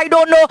this, but I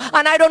don't know,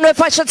 and I don't know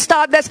if I should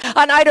start this,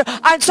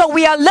 and so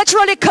we are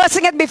literally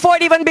cursing it before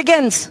it even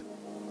begins.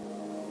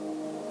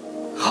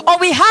 Or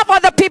we have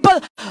other people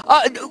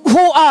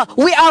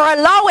we are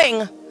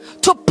allowing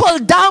to pull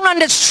down and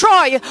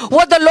destroy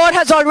what the Lord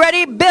has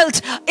already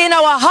built in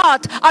our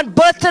heart and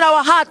birthed in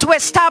our heart to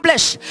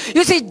establish.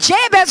 You see,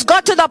 Jabez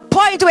got to the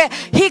point where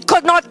he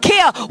could not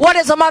care what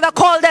his mother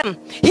called him.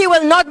 He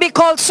will not be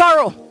called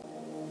sorrow.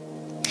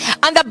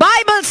 And the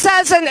Bible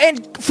says in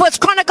 1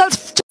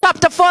 Chronicles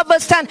chapter 4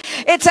 verse 10,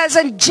 it says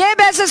in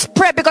Jabez's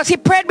prayer, because he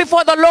prayed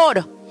before the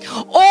Lord,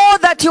 oh,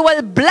 that you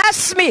will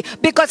bless me,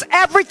 because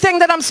everything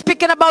that I'm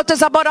speaking about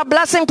is about a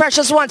blessing,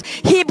 precious ones.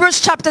 Hebrews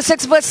chapter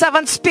 6 verse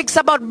 7 speaks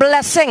about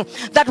blessing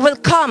that will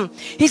come.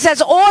 He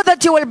says, oh,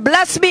 that you will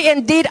bless me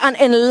indeed and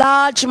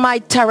enlarge my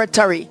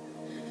territory.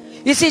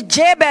 You see,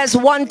 Jabez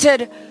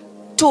wanted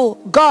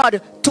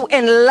God to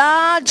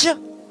enlarge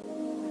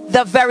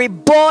the very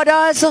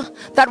borders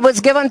that was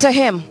given to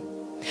him.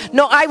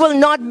 No, I will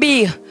not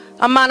be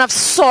a man of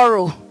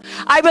sorrow.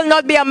 I will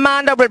not be a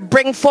man that will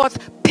bring forth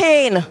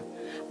pain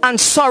and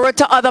sorrow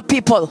to other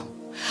people.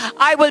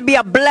 I will be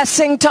a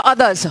blessing to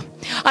others.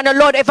 And the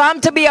Lord, if I'm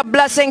to be a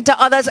blessing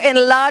to others,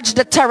 enlarge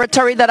the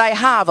territory that I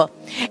have.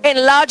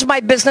 Enlarge my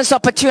business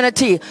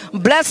opportunity.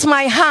 Bless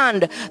my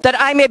hand that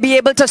I may be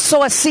able to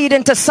sow a seed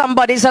into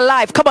somebody's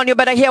life. Come on, you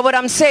better hear what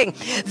I'm saying.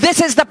 This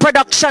is the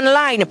production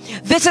line.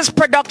 This is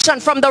production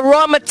from the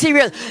raw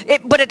material.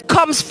 But it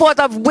comes forth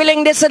of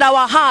willingness in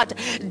our heart.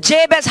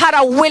 Jabez had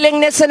a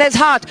willingness in his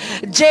heart.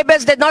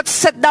 Jabez did not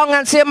sit down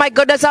and say, oh my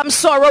goodness, I'm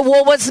sorry,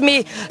 woe was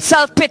me.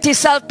 Self-pity,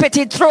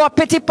 self-pity. Throw a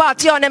pity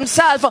party on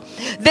himself.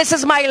 This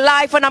is my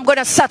life and I'm going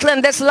to settle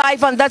in this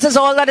life and that is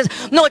all that is.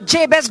 No,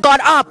 Jabez got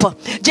up.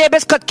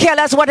 Jabez could care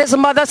less what his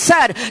mother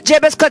said.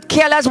 Jabez could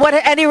care less what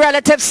any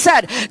relative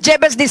said.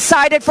 Jabez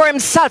decided for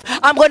himself,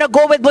 I'm going to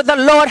go with what the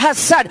Lord has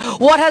said.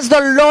 What has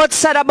the Lord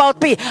said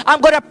about me? I'm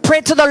going to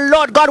pray to the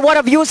Lord. God, what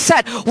have you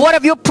said? What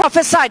have you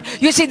prophesied?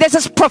 You see, this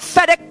is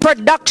prophetic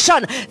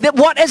production.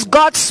 What is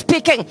God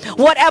speaking?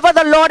 Whatever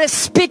the Lord is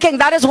speaking,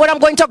 that is what I'm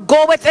going to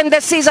go with in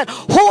this season.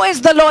 Who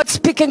is the Lord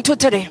speaking to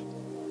today?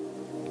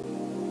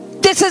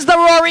 This is the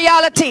raw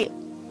reality.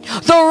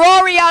 The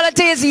raw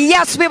reality is,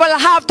 yes, we will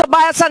have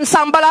Tobias and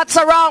Sanballats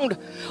around.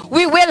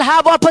 We will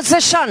have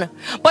opposition.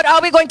 But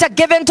are we going to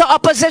give in to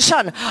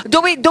opposition?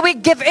 Do we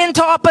give in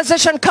to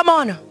opposition? Come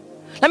on.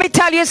 Let me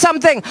tell you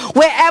something.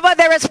 Wherever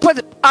there is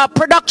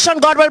production,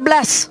 God will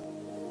bless.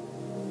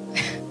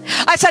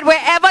 I said,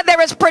 wherever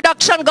there is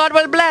production, God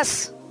will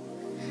bless.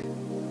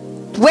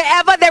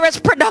 Wherever there is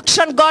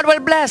production, God will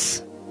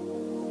bless.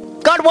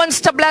 God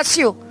wants to bless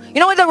you. You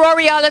know what the raw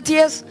reality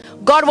is?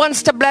 God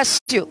wants to bless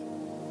you.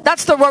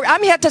 That's the word.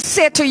 I'm here to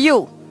say to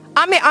you.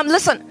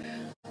 Listen.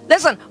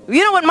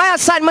 You know what? My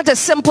assignment is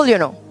simple, you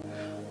know.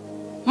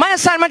 My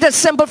assignment is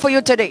simple for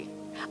you today.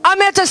 I'm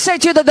here to say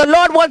to you that the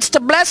Lord wants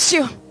to bless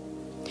you.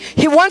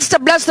 He wants to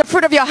bless the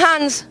fruit of your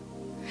hands.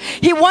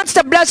 He wants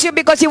to bless you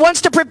because he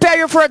wants to prepare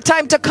you for a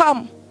time to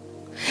come.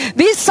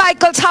 These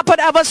cycles happen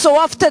ever so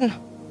often.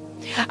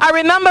 I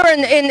remember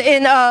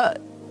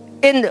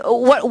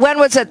when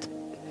was it?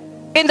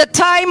 In the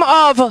time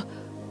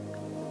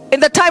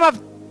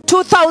of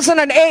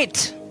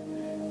 2008,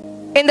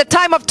 in the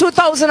time of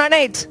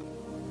 2008,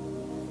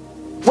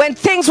 when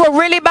things were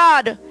really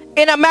bad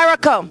in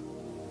America,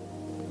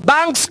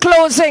 banks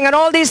closing and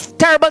all these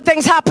terrible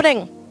things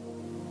happening,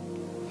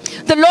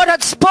 the Lord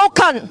had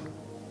spoken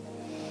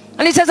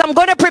and he says, I'm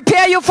going to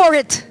prepare you for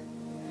it.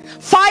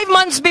 5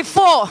 months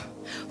before,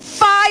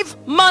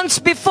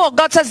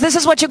 God says, this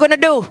is what you're going to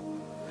do.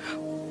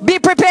 Be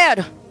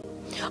prepared.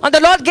 And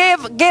the Lord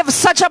gave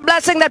such a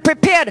blessing that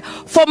prepared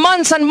for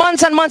months and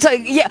months and months.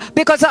 Yeah,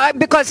 because I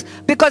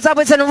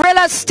was in real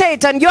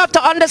estate, and you have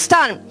to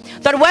understand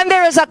that when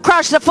there is a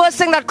crash, the first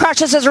thing that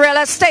crashes is real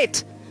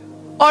estate.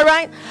 All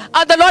right?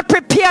 And the Lord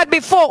prepared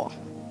before.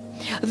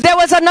 There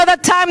was another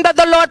time that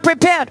the Lord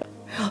prepared.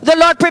 The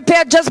Lord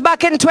prepared just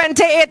back in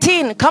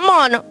 2018. Come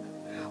on.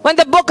 When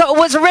the book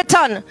was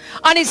written,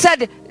 and he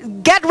said,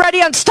 get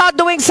ready and start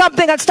doing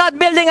something and start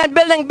building and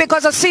building,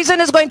 because a season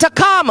is going to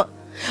come.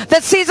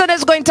 The season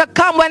is going to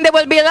come when there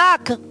will be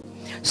lack.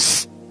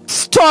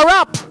 Store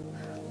up.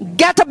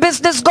 Get a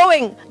business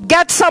going.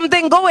 Get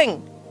something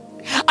going.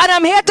 And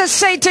I'm here to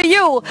say to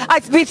you,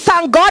 we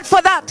thank God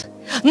for that.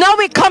 Now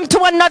we come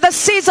to another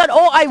season.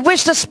 Oh, I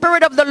wish the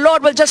Spirit of the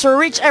Lord will just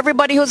reach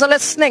everybody who's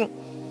listening.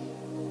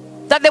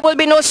 That there will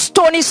be no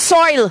stony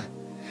soil.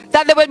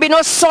 That there will be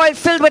no soil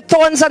filled with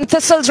thorns and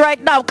thistles right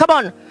now. Come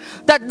on.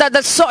 That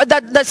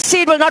the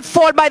seed will not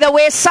fall by the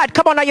wayside.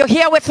 Come on, are you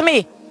here with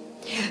me?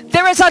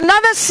 There is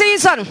another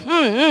season.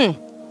 The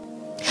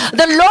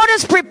Lord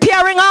is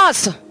preparing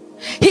us.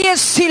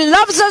 He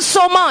loves us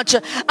so much,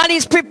 and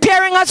he's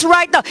preparing us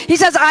right now. He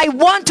says, I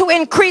want to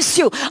increase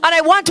you, and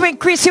I want to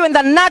increase you in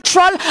the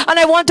natural, and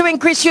I want to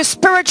increase you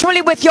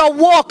spiritually with your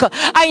walk.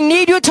 I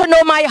need you to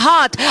know my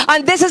heart.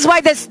 And this is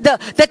why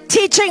the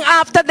teaching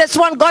after this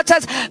one, God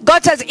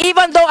says,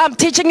 even though I'm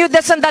teaching you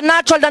this in the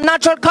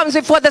natural comes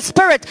before the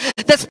spirit,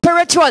 the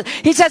spiritual.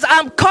 He says,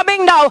 I'm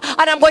coming now,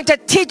 and I'm going to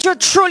teach you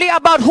truly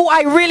about who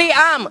I really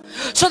am,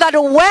 so that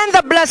when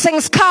the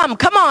blessings come,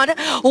 come on,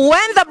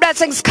 when the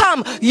blessings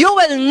come, you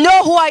will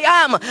know who I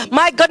am.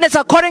 My goodness,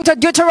 according to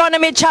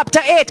Deuteronomy chapter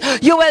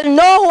 8, you will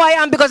know who I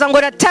am, because I'm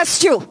going to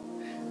test you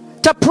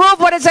to prove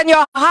what is in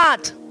your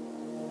heart.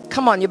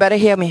 Come on, you better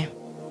hear me.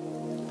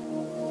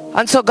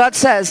 And so God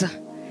says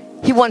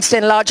he wants to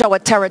enlarge our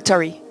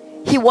territory.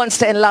 He wants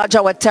to enlarge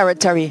our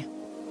territory.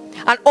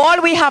 And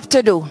all we have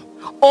to do,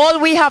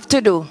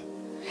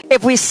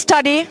 if we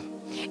study,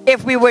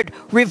 if we would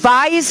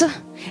revise,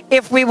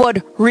 if we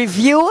would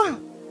review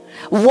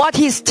what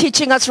he's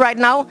teaching us right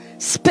now,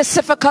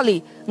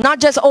 specifically, not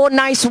just, oh,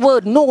 nice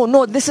word.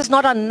 No, this is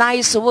not a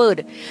nice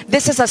word.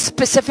 This is a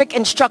specific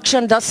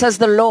instruction, thus says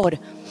the Lord.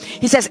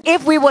 He says,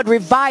 if we would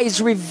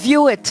revise,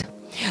 review it,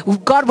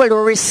 God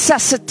will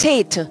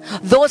resuscitate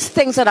those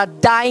things that are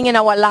dying in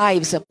our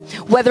lives.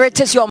 Whether it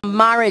is your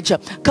marriage,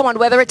 come on,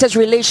 whether it is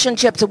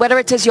relationships, whether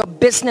it is your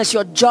business,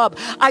 your job,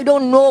 I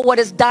don't know what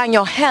is dying,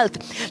 your health.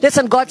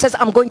 Listen, God says,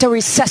 I'm going to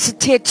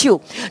resuscitate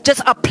you.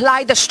 Just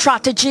apply the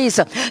strategies.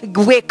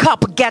 Wake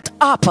up, get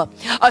up.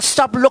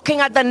 Stop looking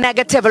at the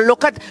negative.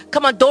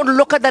 Come on, don't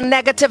look at the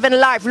negative in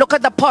life. Look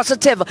at the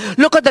positive.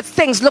 Look at the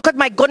things. Look at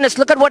my goodness.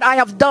 Look at what I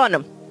have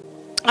done.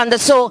 And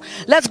so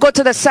let's go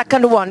to the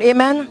second one.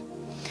 Amen.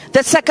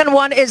 The second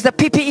one is the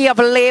PPE of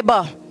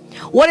labor.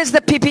 What is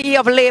the PPE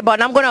of labor?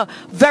 And I'm going to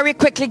very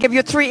quickly give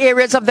you 3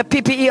 areas of the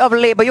PPE of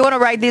labor. You want to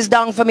write these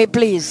down for me,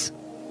 please?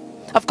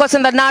 Of course,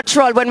 in the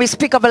natural, when we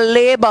speak of a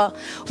labor,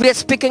 we are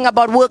speaking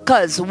about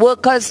workers.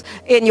 Workers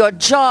in your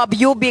job,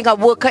 you being a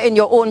worker in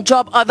your own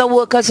job, other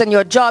workers in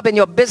your job, in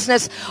your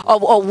business,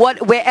 or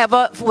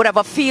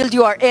whatever field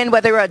you are in,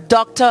 whether you're a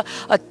doctor,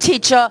 a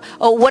teacher,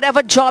 or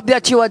whatever job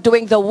that you are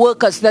doing, the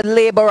workers, the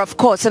labor, of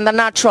course, in the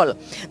natural.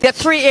 There are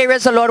 3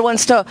 areas the Lord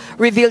wants to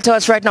reveal to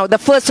us right now. The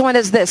first one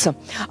is this.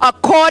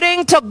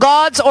 According to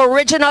God's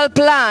original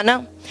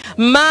plan,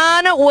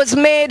 man was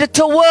made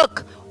to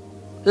work.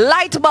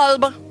 Light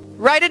bulb.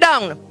 Write it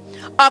down.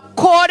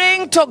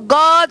 According to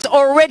God's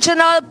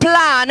original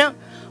plan,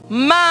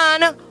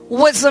 man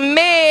was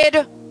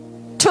made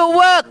to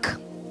work.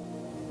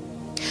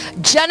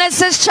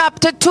 Genesis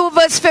chapter 2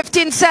 verse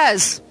 15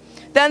 says,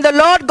 then the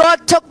Lord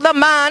God took the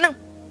man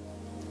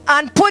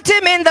and put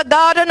him in the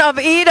Garden of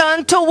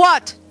Eden to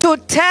what? To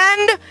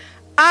tend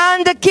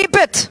and keep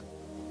it.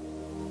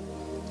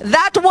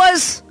 That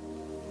was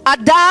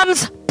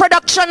Adam's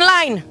production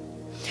line.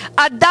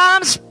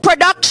 Adam's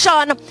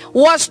production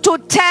was to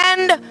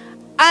tend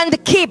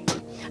and keep.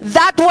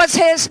 That was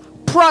his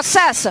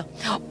process.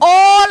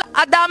 All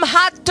Adam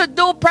had to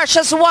do,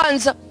 precious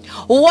ones,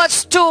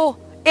 was to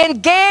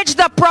engage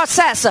the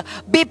process,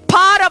 be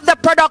part of the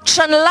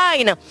production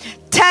line,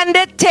 tend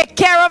it, take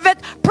care of it,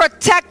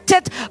 protect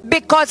it,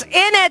 because in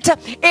it,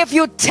 if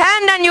you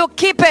tend and you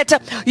keep it,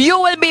 you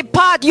will be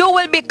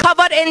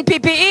covered in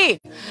PPE.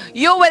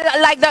 You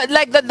will, like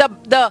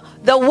the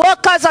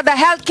workers or the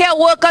healthcare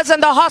workers in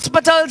the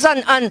hospitals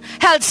and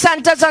health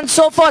centers and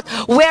so forth,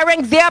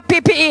 wearing their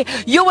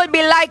PPE, you will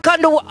be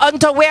likened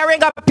unto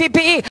wearing a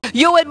PPE.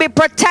 You will be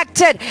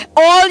protected.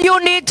 All you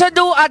need to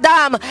do,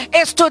 Adam,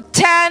 is to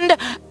tend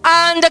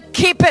and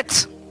keep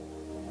it.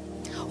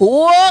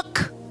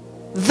 Work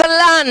the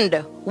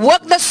land,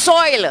 work the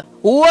soil,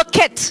 work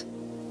it.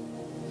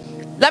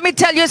 Let me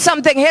tell you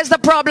something. Here's the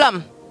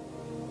problem.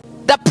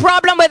 The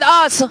problem with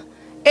us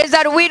is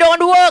that we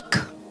don't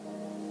work.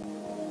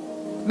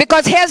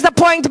 Because here's the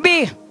point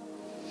B.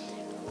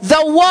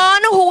 The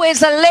one who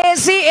is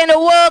lazy in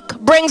work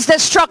brings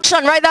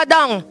destruction. Write that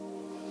down.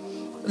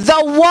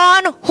 The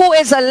one who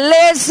is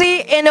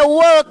lazy in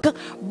work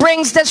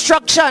brings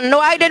destruction. No,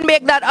 I didn't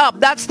make that up.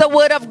 That's the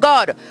word of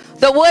God.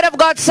 The word of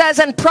God says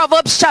in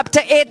Proverbs chapter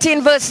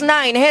 18 verse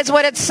 9. Here's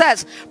what it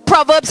says.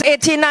 Proverbs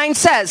 18:9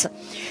 says,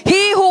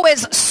 he who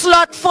is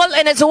slothful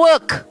in his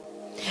work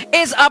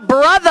is a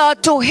brother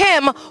to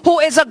him who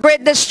is a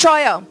great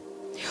destroyer.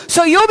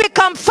 So you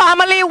become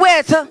family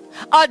with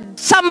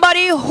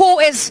somebody who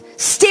is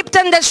steeped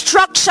in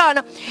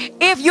destruction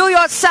if you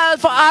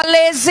yourself are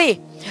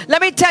lazy.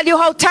 Let me tell you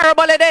how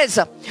terrible it is.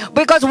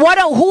 Because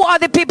who are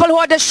the people who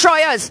are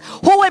destroyers?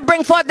 Who will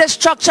bring forth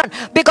destruction?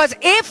 Because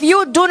if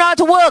you do not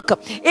work,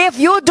 if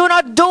you do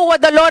not do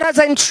what the Lord has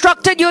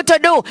instructed you to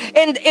do,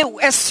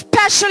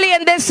 especially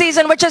in this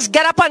season, which is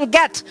get up and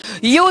get,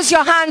 use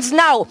your hands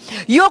now,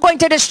 you're going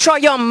to destroy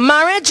your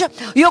marriage,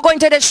 you're going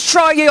to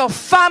destroy your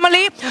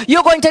family,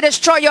 you're going to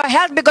destroy your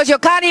health, because you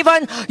can't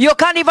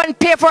even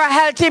pay for a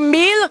healthy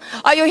meal.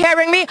 Are you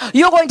hearing me?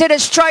 You're going to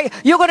destroy,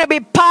 you're going to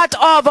be part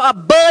of a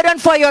burden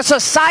for your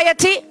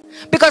society.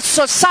 because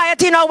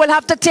society now will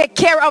have to take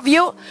care of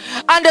you.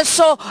 And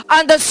so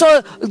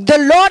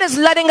the Lord is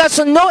letting us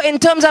know in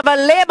terms of a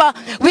labor,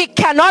 we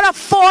cannot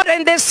afford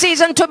in this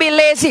season to be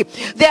lazy.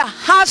 There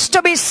has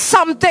to be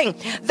something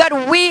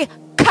that we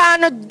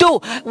can do.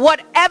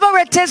 Whatever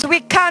it is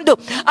we can do.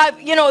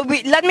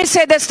 Let me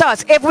say this to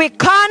us. If we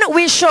can,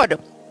 we should.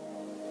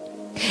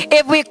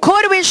 If we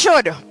could, we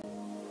should.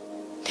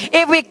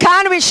 If we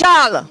can, we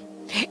shall.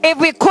 If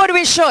we could,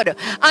 we should.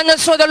 And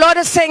so the Lord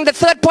is saying the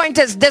third point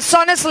is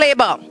dishonest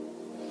labor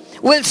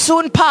will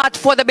soon part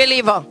for the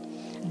believer.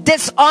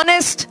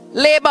 Dishonest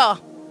labor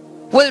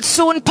will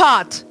soon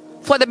part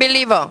for the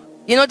believer.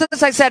 You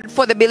notice I said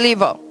for the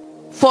believer.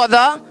 For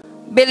the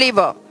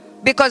believer.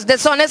 Because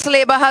dishonest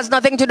labor has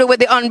nothing to do with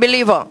the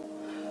unbeliever.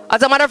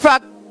 As a matter of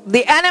fact,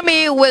 the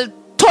enemy will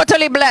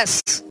totally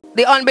bless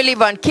the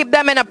unbeliever and keep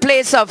them in a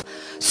place of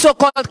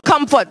so-called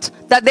comfort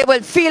that they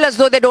will feel as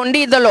though they don't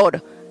need the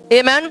Lord.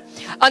 Amen.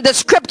 And the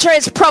scripture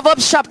is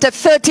Proverbs chapter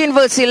 13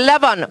 verse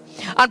 11.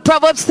 And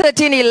Proverbs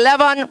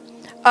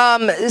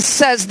 13:11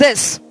 says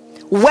this: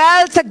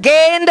 wealth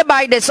gained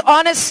by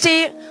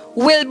dishonesty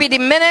will be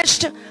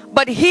diminished,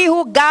 but he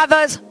who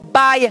gathers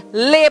by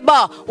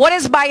labor. What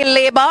is by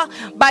labor?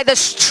 By the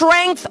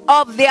strength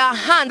of their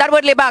hand. That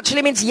word labor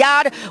actually means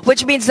yard,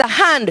 which means the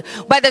hand.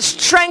 By the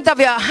strength of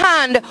your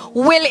hand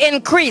will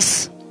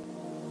increase.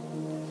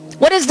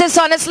 What is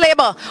dishonest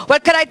labor? Well,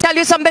 can I tell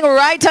you something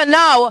right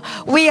now?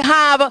 We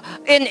have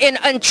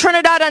in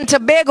Trinidad and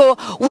Tobago,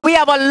 we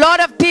have a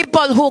lot of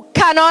people who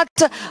cannot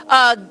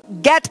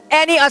get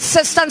any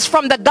assistance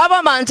from the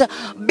government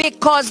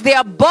because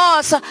their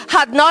boss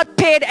had not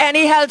paid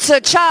any health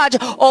surcharge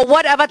or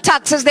whatever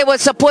taxes they were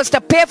supposed to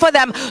pay for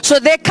them, so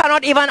they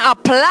cannot even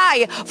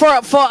apply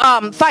for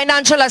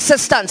financial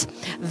assistance.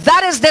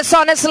 That is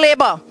dishonest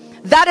labor.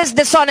 That is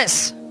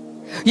dishonest.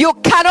 You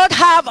cannot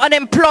have an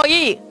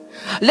employee.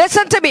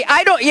 Listen to me.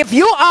 If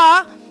you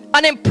are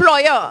an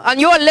employer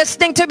and you are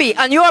listening to me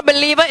and you are a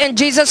believer in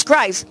Jesus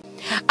Christ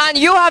and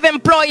you have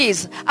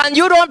employees and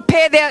you don't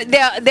pay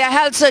their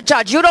health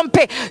surcharge, you don't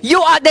pay, you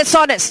are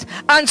dishonest.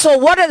 And so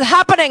what is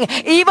happening,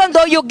 even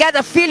though you get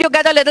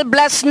a little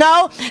blessed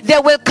now,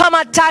 there will come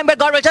a time where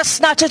God will just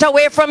snatch it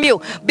away from you,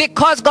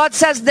 because God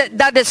says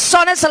that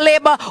dishonest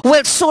labor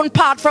will soon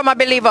part from a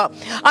believer.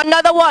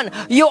 Another one,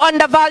 you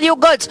undervalue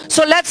goods.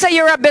 So let's say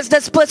you're a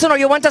business person or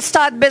you want to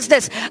start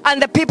business, and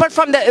the people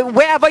from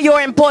wherever you're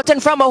importing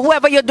from or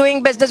whoever you're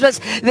doing business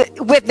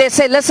with, they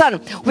say,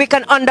 listen, we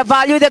can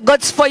undervalue the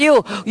goods for you.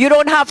 You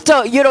don't have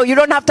to, you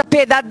don't have to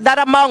pay that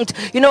amount,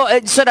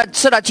 so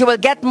that you will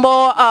get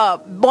more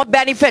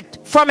benefit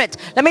from it.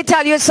 Let me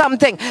tell you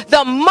something.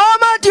 The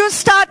moment you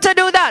start to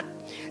do that,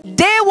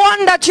 day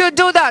one that you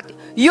do that,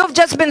 you've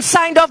just been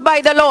signed off by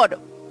the Lord.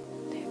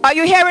 Are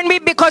you hearing me?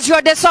 Because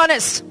you're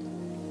dishonest.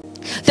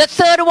 The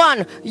third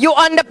one, you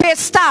underpay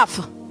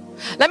staff.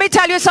 Let me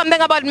tell you something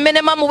about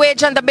minimum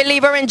wage and the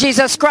believer in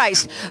Jesus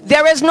Christ.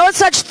 There is no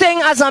such thing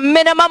as a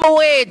minimum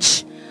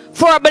wage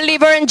for a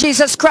believer in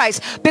Jesus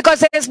Christ, because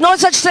there is no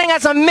such thing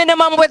as a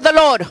minimum with the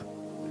Lord.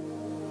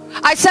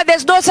 I said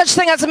there's no such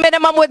thing as a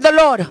minimum with the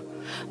Lord.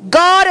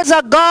 God is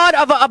a God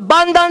of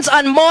abundance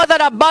and more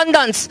than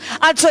abundance.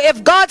 And so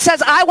if God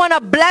says, I want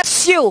to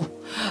bless you,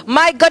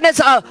 my goodness,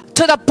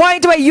 to the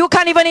point where you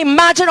can't even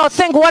imagine or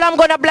think what I'm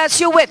going to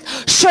bless you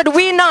with, should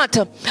we not,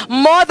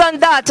 more than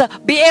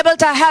that, be able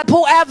to help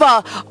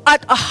whoever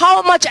at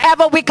how much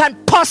ever we can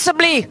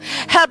possibly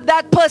help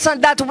that person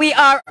that we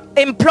are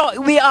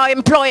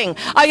employing?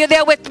 Are you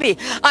there with me?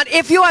 And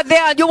if you are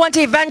there and you want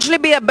to eventually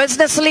be a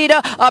business leader,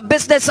 a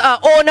business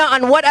owner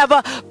and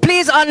whatever,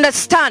 please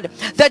understand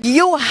that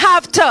you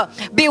have to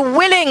be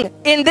willing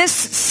in this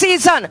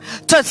season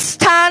to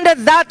stand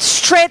that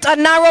straight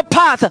and narrow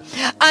path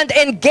and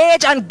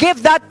engage and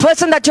give that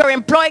person that you're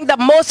employing the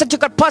most that you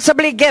could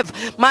possibly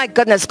give. My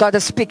goodness, God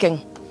is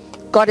speaking.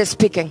 God is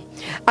speaking.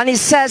 And he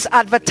says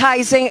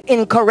advertising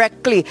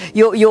incorrectly.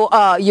 You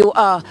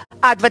are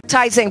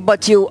advertising,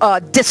 but you are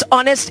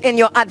dishonest in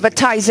your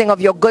advertising of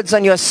your goods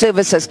and your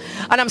services.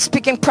 And I'm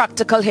speaking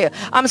practical here.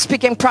 I'm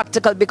speaking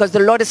practical because the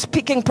Lord is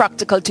speaking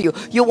practical to you.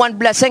 You want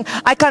blessing?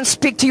 I can't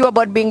speak to you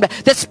about being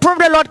blessed. The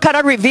Spirit of the Lord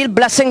cannot reveal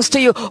blessings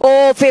to you.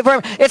 Oh,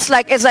 favor. It's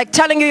like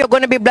telling you you're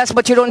going to be blessed,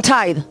 but you don't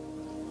tithe.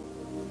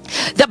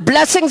 The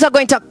blessings are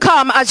going to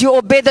come as you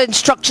obey the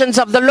instructions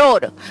of the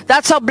Lord.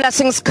 That's how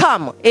blessings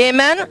come.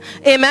 Amen.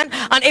 Amen.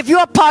 And if you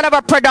are part of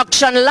a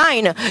production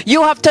line,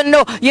 you have to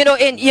know,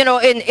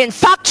 in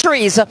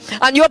factories,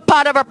 and you're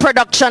part of a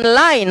production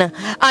line,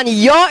 and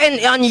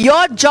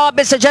your job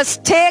is to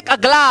just take a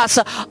glass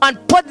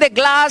and put the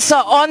glass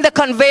on the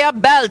conveyor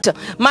belt,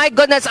 my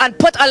goodness, and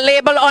put a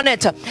label on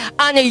it.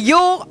 And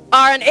you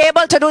are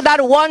unable to do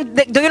that one.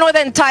 Do you know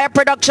the entire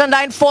production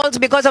line falls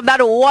because of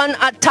that one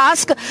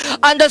task?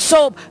 And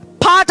so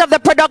part of the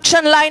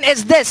production line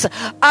is this: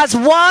 as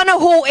one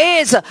who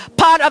is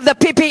part of the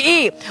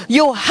PPE,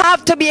 you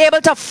have to be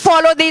able to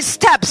follow these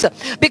steps,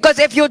 because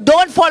if you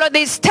don't follow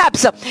these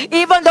steps,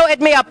 even though it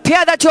may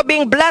appear that you're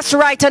being blessed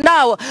right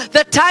now,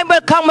 the time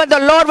will come when the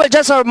Lord will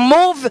just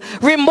remove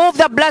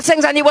the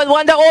blessings, and you will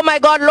wonder, oh my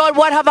God, Lord,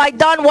 what have I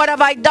done? What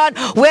have I done?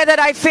 Where did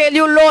I fail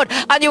you, Lord?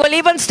 And you will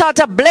even start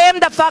to blame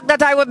the fact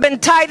that I have been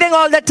tithing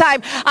all the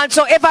time. And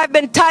so if I've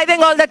been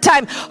tithing all the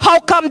time,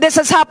 how come this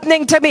is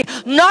happening to me?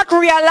 Not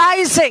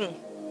realizing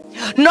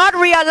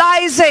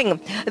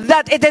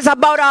that it is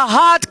about a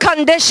heart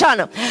condition,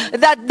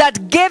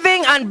 that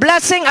giving and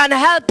blessing and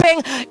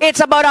helping, it's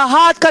about a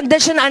heart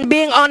condition and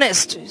being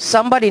honest.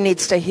 Somebody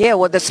needs to hear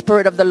what the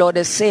Spirit of the Lord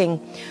is saying.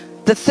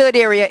 The third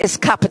area is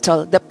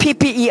capital, the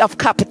PPE of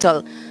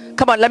capital.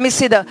 Come on, let me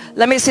see the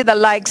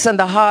likes and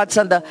the hearts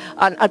and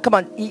come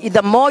on.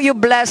 The more you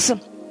bless,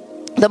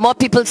 the more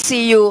people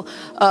see you,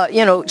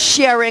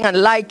 sharing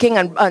and liking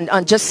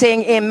and just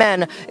saying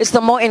amen, it's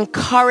the more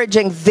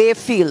encouraging they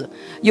feel.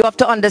 You have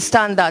to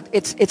understand that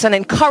it's an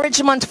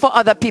encouragement for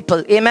other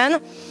people. Amen.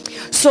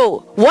 So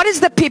what is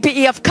the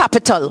PPE of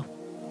capital?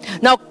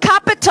 Now,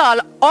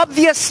 capital,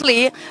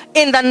 obviously,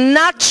 in the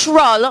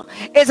natural,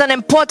 is an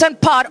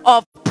important part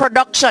of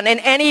production in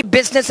any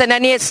business, in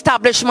any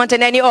establishment,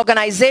 in any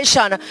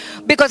organization,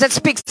 because it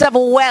speaks of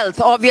wealth.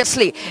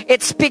 Obviously,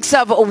 it speaks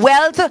of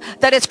wealth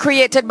that is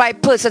created by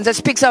persons. It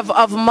speaks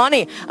of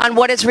money and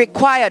what is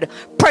required.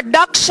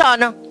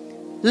 Production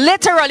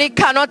literally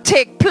cannot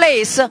take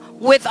place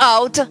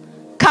without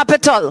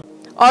capital.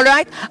 All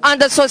right.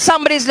 And so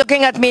somebody's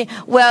looking at me,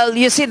 well,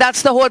 you see,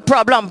 that's the whole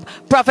problem.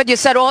 Prophet, you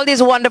said all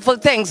these wonderful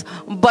things,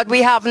 but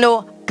we have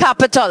no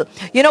capital.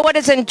 You know what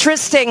is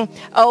interesting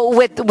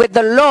with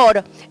the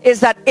Lord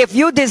is that if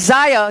you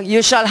desire,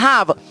 you shall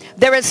have.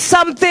 There is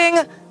something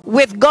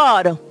with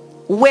God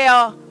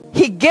where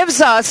he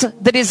gives us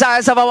the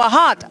desires of our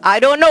heart. I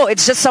don't know.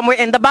 It's just somewhere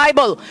in the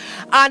Bible.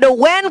 And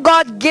when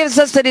God gives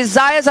us the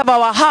desires of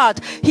our heart,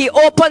 he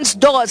opens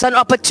doors and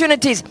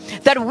opportunities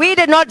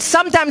that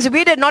sometimes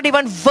we did not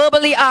even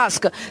verbally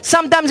ask.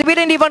 Sometimes we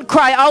didn't even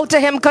cry out to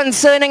him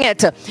concerning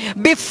it.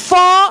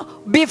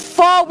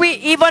 Before we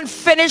even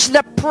finish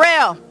the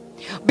prayer,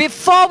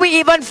 before we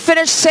even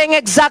finish saying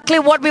exactly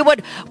what we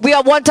want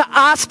to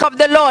ask of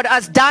the Lord,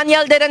 as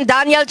Daniel did in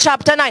Daniel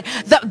chapter 9.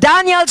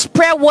 Daniel's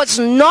prayer was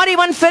not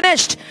even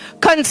finished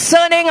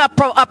concerning a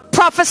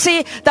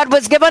prophecy that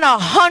was given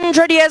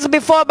 100 years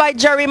before by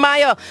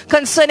Jeremiah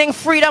concerning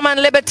freedom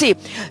and liberty.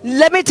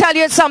 Let me tell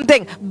you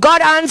something.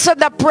 God answered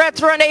the prayer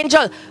through an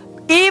angel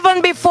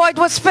even before it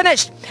was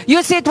finished.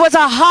 You see, it was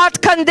a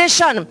heart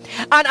condition.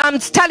 And I'm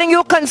telling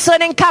you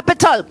concerning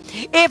capital,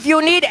 if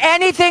you need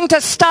anything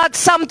to start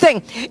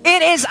something,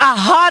 it is a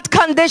heart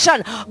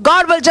condition.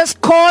 God will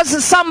just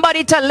cause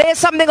somebody to lay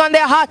something on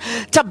their heart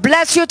to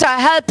bless you, to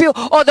help you,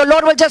 or the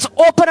Lord will just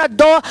open a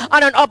door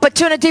and an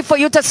opportunity for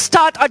you to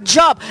start a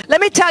job.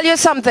 Let me tell you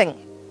something.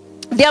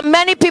 There are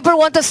many people who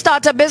want to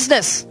start a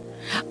business.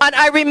 And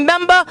I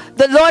remember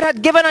the Lord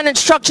had given an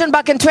instruction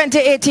back in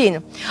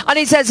 2018. And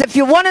he says, if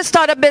you want to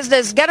start a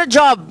business, get a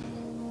job.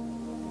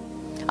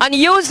 And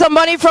use the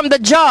money from the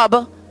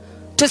job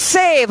to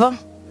save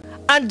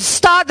and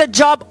start the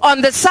job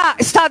on the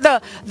side. Start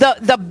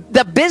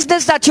the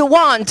business that you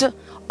want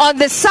on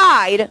the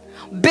side.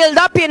 Build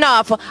up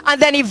enough.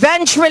 And then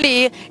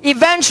eventually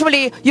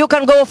you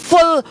can go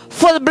full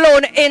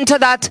blown into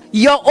that,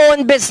 your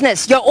own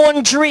business, your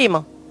own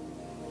dream.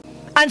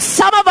 And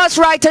some of us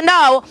right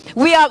now,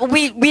 we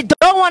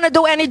don't want to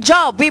do any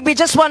job. We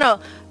just want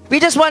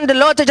the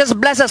Lord to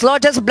just bless us.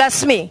 Lord, just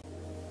bless me.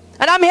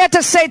 And I'm here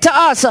to say to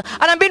us, and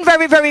I'm being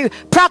very, very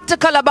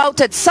practical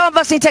about it. Some of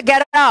us need to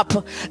get up.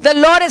 The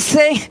Lord is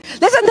saying,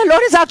 listen, the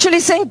Lord is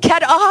actually saying,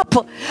 get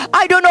up.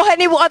 I don't know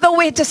any other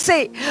way to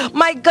say,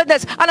 my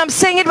goodness. And I'm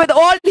saying it with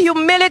all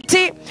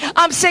humility.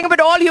 I'm saying it with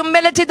all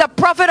humility. The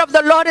prophet of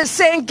the Lord is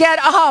saying, get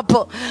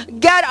up.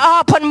 Get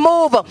up and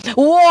move.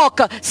 Walk.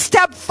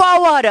 Step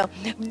forward.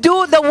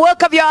 Do the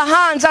work of your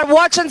hands and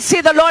watch and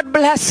see the Lord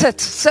bless it,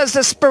 says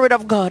the Spirit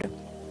of God.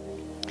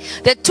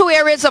 There are two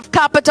areas of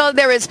capital.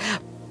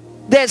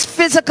 There's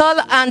physical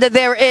and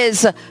there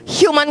is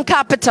human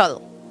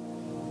capital.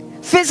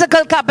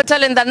 Physical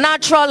capital in the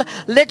natural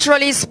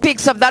literally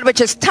speaks of that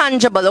which is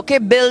tangible, okay?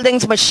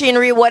 Buildings,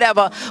 machinery,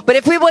 whatever. But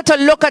if we were to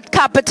look at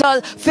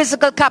capital,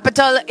 physical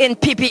capital in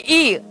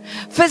PPE,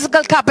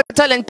 physical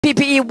capital in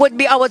PPE would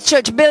be our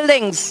church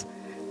buildings.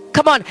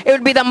 Come on, it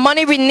would be the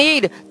money we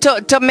need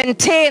to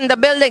maintain the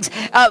buildings.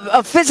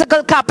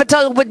 Physical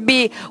capital would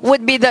be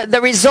the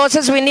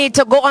resources we need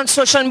to go on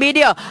social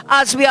media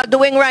as we are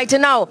doing right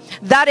now.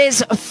 That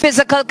is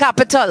physical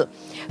capital.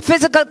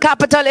 Physical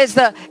capital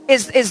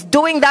is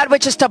doing that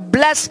which is to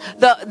bless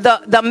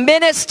the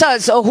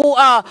ministers who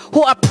are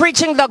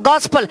preaching the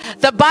gospel.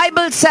 The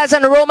Bible says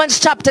in Romans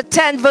chapter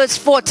 10 verse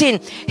 14,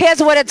 here's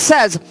what it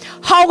says.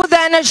 How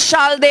then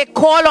shall they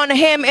call on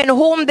him in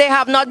whom they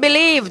have not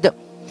believed?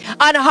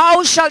 And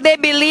how shall they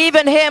believe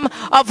in him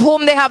of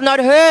whom they have not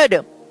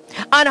heard?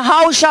 And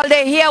how shall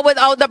they hear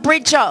without the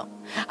preacher?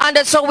 And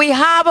so we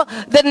have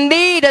the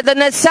need, the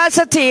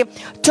necessity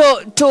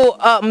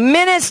to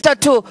minister,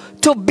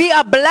 to be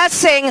a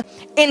blessing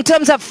in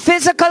terms of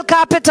physical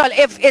capital,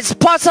 if it's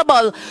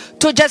possible,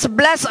 to just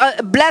bless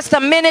the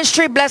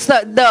ministry, bless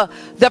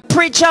the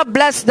preacher,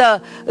 bless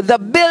the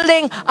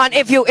building. And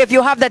if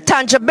you have the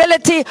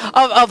tangibility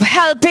of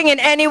helping in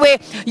any way,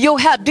 you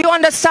help. Do you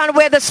understand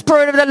where the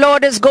Spirit of the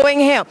Lord is going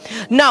here?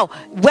 Now,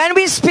 when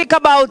we speak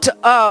about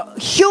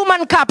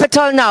human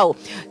capital now,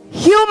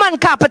 human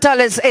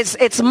capital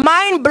it's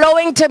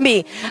mind-blowing to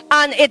me,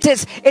 and it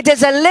is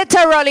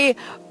literally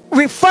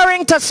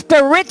referring to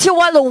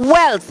spiritual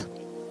wealth.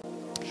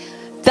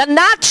 The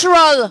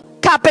natural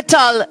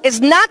capital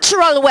is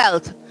natural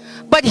wealth,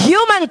 but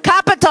human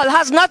capital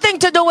has nothing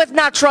to do with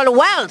natural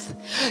wealth.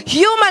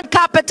 Human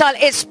capital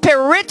is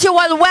spiritual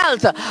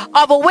wealth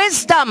of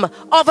wisdom,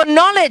 of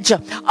knowledge,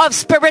 of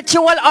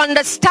spiritual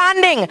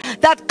understanding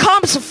that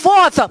comes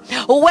forth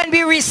when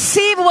we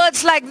receive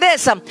words like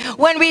this,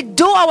 when we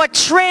do our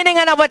training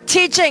and our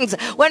teachings,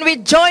 when we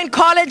join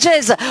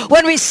colleges,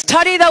 when we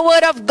study the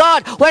Word of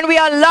God, when we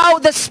allow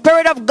the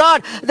Spirit of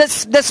God, the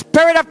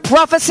Spirit of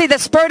prophecy, the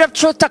Spirit of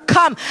truth to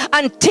come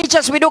and teach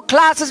us. We do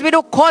classes, we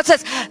do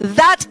courses.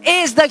 That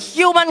is the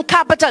human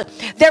capital.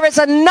 There is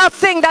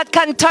nothing that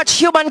can touch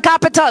human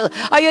capital.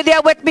 Are you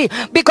there with me?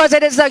 Because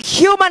it is the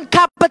human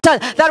capital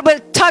that will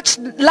touch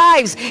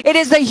lives. It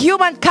is the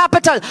human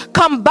capital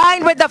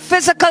combined with the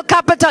physical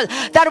capital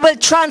that will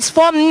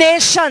transform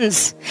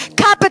nations.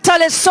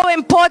 Capital is so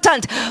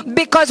important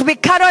because we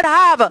cannot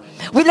have,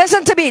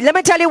 listen to me, let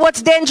me tell you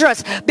what's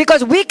dangerous,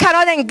 because we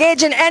cannot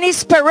engage in any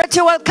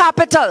spiritual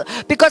capital,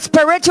 because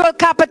spiritual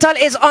capital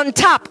is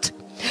untapped.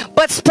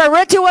 But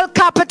spiritual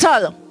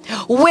capital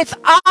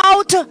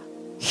without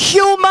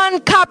human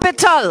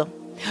capital,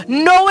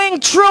 knowing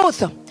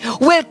truth,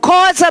 will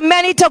cause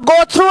many to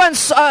go through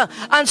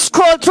and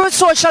scroll through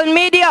social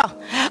media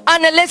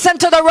and listen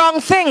to the wrong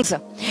things.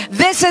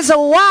 This is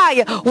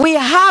why we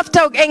have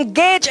to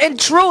engage in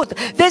truth.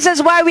 This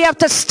is why we have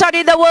to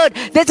study the Word.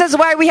 This is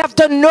why we have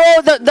to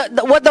know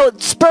what the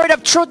Spirit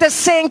of truth is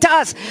saying to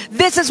us.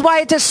 This is why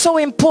it is so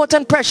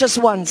important, precious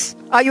ones.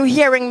 Are you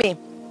hearing me?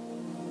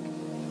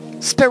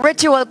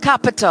 Spiritual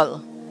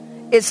capital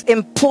is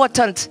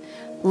important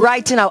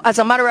right now. As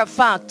a matter of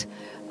fact,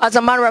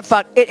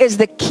 it is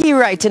the key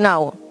right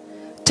now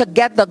to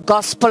get the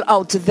gospel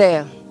out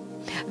there.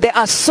 There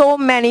are so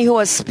many who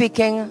are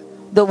speaking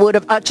the word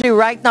of, actually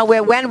right now,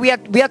 when we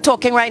are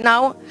talking right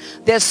now,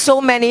 there's so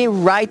many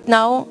right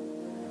now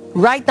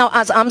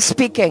as I'm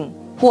speaking,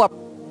 who are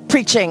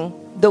preaching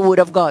the word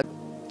of God.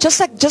 Just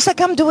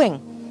like I'm doing.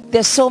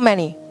 There's so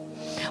many.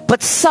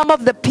 But some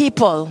of the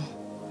people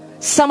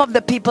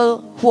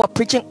who are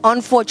preaching,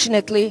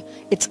 unfortunately,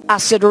 it's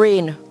acid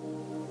rain.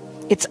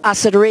 It's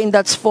acid rain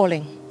that's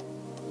falling.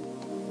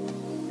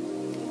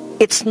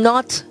 It's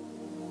not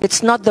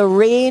the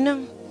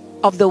rain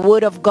of the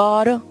word of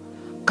God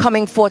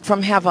coming forth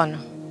from heaven.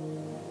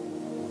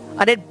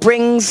 And it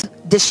brings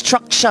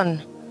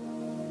destruction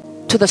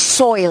to the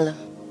soil.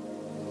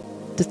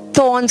 The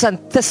thorns and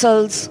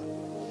thistles,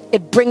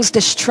 it brings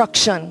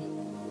destruction.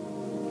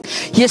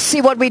 You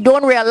see, what we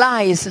don't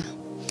realize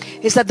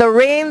is that the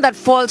rain that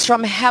falls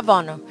from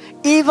heaven,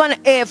 even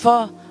if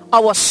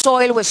our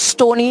soil was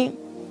stony,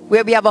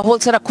 where we have a whole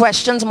set of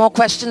questions, more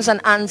questions and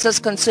answers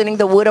concerning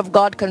the Word of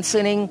God,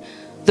 concerning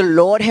the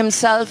Lord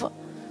Himself.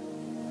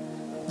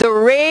 The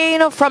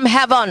rain from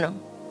heaven,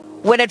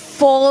 when it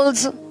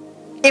falls,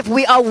 if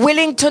we are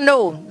willing to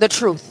know the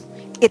truth,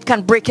 it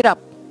can break it up.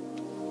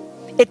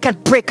 It can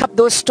break up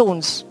those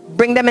stones,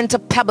 bring them into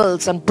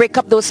pebbles, and break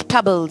up those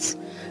pebbles,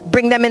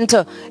 bring them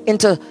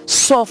into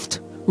soft,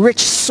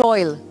 rich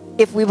soil,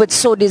 if we would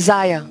so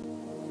desire.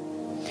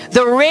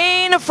 The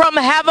rain from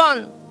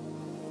heaven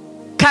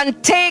can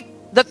take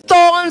the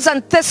thorns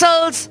and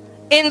thistles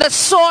in the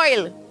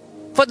soil.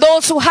 For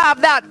those who have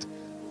that,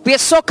 we are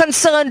so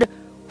concerned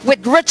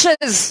with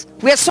riches.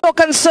 We are so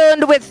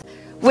concerned with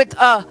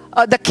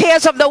the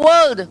cares of the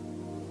world.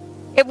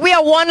 If we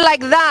are one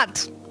like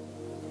that,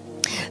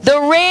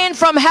 the rain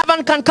from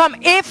heaven can come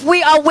if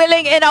we are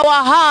willing in our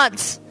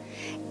hearts.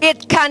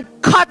 It can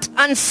cut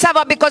and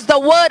sever, because the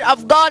word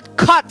of God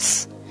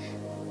cuts.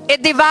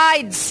 It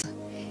divides.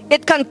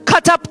 It can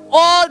cut up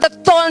all the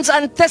thorns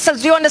and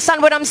thistles. Do you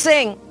understand what I'm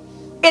saying?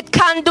 It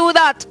can do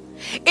that.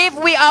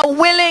 If we are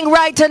willing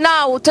right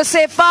now to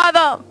say,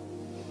 Father,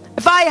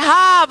 if I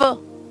have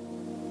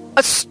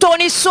a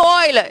stony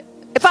soil,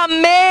 if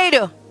I'm made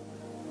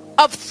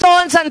of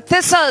thorns and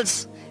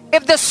thistles,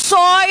 if the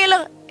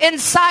soil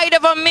inside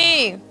of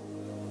me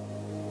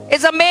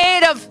is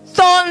made of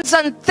thorns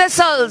and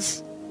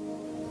thistles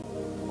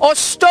or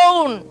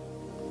stone,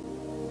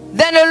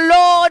 then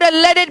Lord,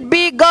 let it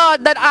be,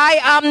 God, that I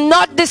am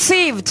not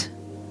deceived.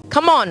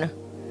 Come on.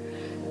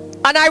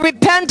 And I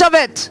repent of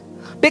it,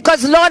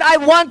 because Lord, I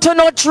want to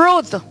know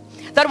truth.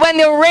 That when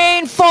the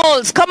rain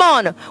falls, come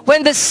on,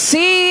 when the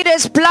seed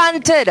is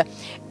planted,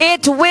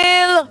 it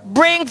will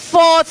bring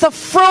forth a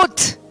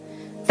fruit.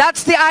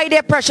 That's the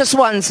idea, precious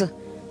ones.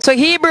 So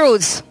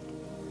Hebrews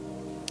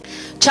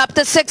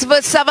Chapter 6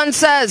 verse 7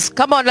 says,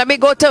 come on, let me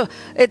go to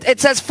it. It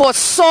says, for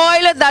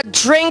soil that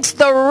drinks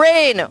the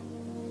rain.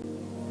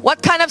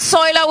 What kind of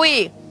soil are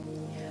we?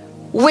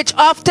 Which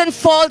often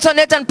falls on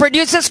it and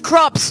produces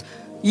crops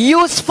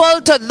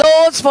useful to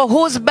those for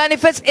whose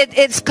benefits it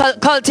is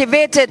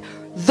cultivated.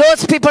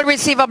 Those people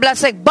receive a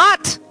blessing.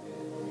 But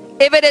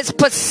if it is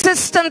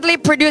persistently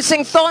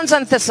producing thorns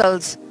and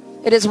thistles,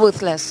 it is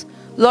worthless.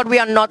 Lord, we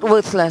are not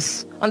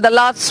worthless. And the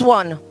last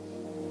one,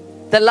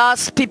 the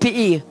last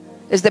PPE,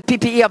 is the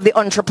PPE of the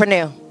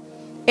entrepreneur.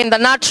 In the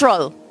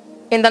natural,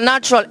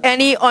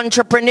 any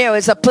entrepreneur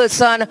is a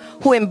person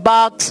who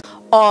embarks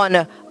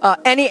on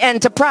any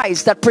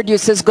enterprise that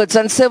produces goods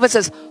and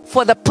services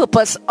for the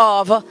purpose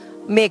of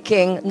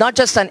making not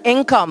just an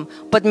income,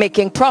 but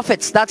making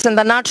profits. That's in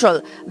the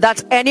natural.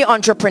 That's any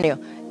entrepreneur.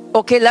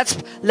 Okay,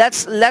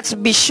 let's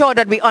be sure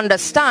that we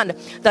understand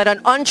that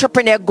an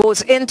entrepreneur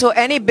goes into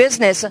any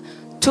business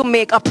to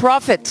make a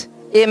profit.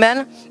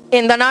 Amen.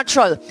 In the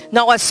natural.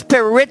 Now, a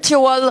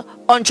spiritual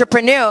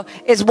entrepreneur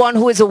is one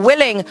who is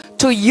willing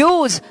to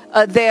use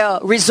their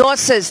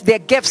resources, their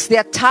gifts,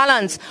 their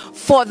talents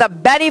for the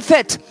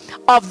benefit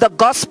of the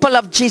gospel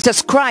of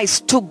Jesus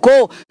Christ, to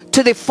go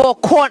to the four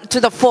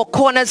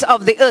corners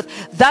of the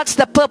earth. That's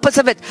the purpose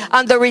of it.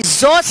 And the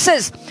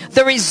resources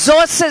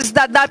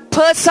that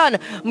person,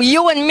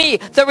 you and me,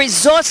 the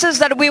resources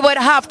that we would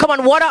have. Come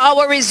on, what are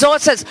our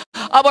resources?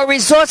 Our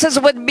resources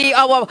would be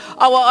our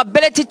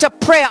ability to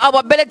pray, our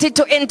ability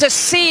to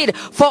intercede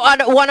for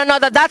one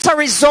another. That's a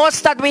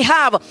resource that we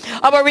have.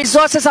 Our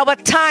resources, our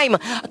time.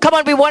 Come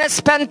on, we want to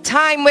spend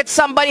time with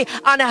somebody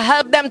and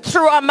help them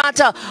through a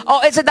matter.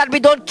 Or is it that we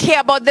don't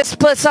care about this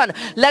person?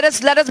 Let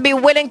us be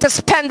willing to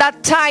spend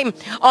that time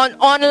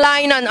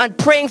online and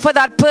praying for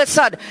that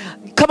person.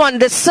 Come on,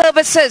 the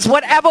services,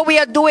 whatever we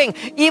are doing,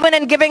 even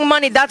in giving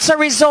money, that's a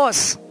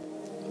resource.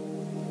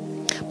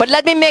 But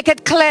let me make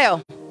it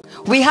clear.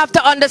 We have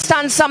to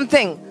understand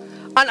something.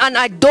 And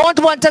I don't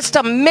want us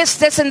to miss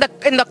this in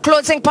the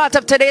closing part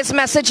of today's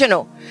message, you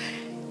know.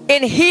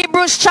 In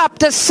Hebrews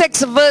chapter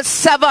 6 verse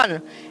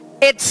 7,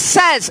 it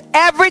says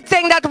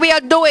everything that we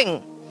are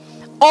doing,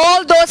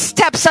 all those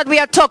steps that we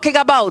are talking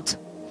about,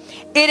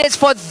 it is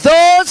for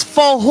those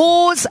for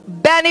whose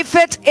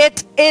benefit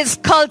it is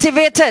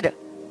cultivated.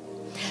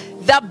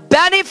 The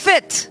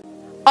benefit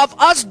of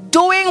us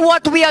doing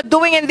what we are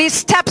doing in these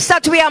steps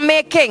that we are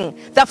making,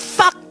 the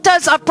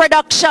factors of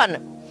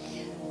production,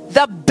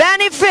 the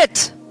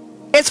benefit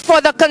is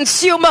for the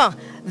consumer.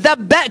 The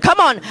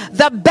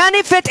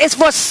benefit is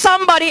for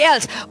somebody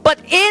else. But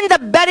in the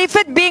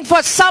benefit being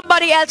for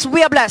somebody else,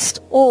 we are blessed.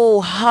 Oh,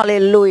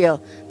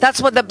 hallelujah.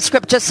 That's what the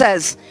scripture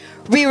says.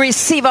 We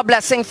receive a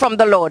blessing from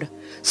the Lord.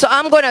 So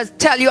I'm going to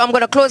tell you, I'm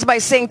going to close by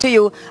saying to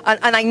you,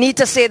 and I need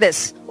to say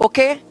this,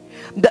 okay?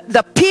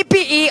 The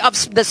PPE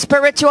of the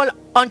spiritual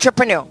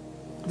entrepreneur.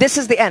 This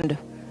is the end.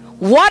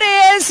 What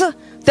is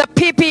the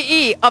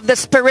PPE of the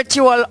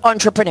spiritual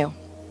entrepreneur?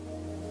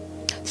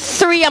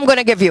 3 I'm going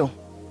to give you.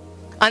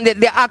 And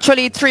they're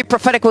actually 3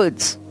 prophetic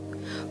words.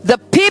 The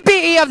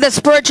PPE of the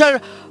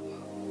spiritual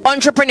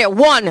entrepreneur.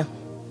 1,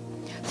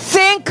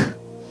 think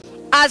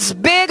as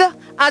big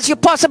as you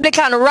possibly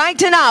can.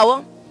 Right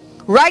now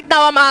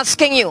I'm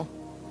asking you.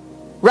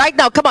 Right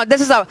now, come on,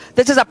 this is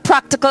a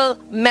practical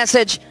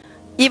message,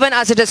 even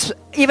as it is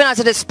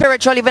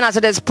spiritual, even as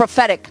it is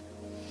prophetic.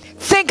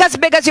 Think as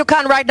big as you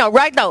can right now,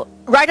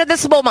 right at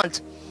this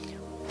moment.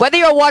 Whether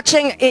you're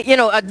watching, you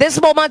know, at this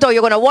moment or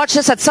you're going to watch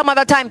this at some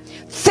other time,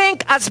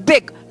 think as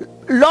big.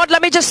 Lord,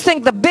 let me just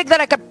think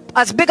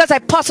as big as I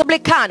possibly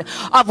can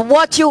of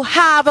what you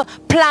have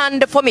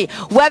planned for me.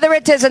 Whether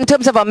it is in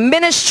terms of a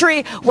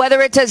ministry, whether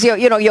it is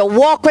your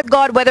walk with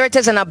God, whether it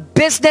is in a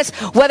business,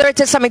 whether it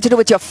is something to do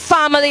with your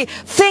family.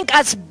 Think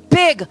as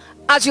big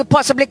as you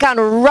possibly can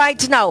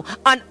right now,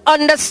 and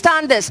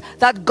understand this,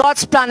 that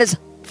God's plan is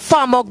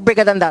far more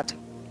bigger than that.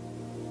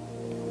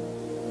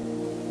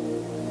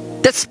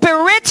 The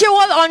spiritual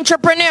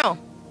entrepreneur,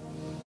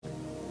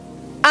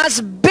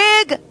 as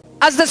big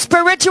as the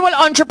spiritual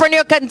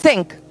entrepreneur can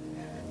think,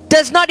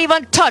 does not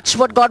even touch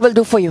what God will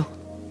do for you.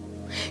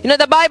 You know,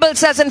 the Bible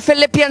says in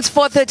Philippians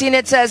 4:13,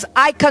 it says,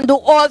 I can do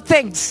all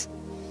things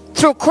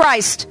through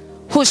Christ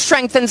who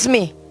strengthens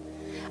me.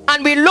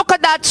 And we look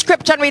at that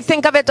scripture and we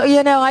think of it, oh,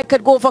 you know, I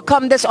could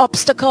overcome this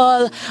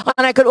obstacle,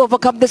 and I could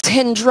overcome this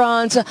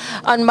hindrance,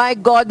 and my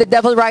God, the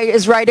devil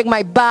is riding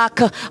my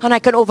back, and I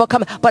can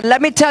overcome. But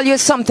let me tell you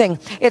something.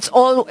 It's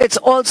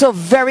also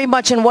very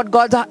much in what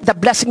the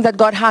blessing that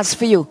God has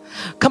for you.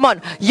 Come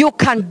on, you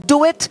can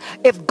do it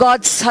if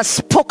God has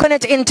spoken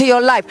it into your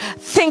life.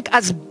 Think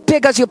as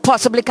big as you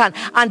possibly can,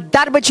 and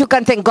that which you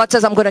can think, God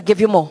says, I'm going to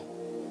give you more.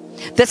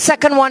 The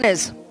second one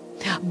is,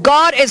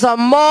 God is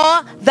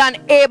more than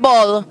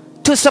able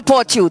to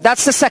support you.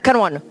 That's the second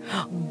one.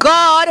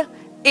 God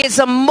is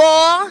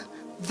more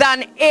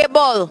than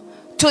able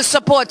to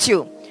support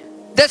you.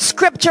 The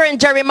scripture in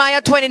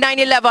Jeremiah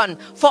 29:11,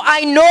 for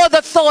I know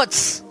the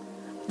thoughts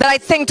that I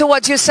think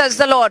towards you, says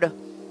the Lord,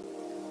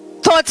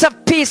 thoughts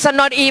of peace and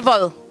not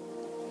evil,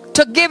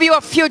 to give you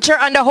a future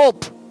and a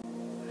hope.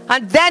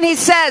 And then he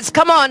says,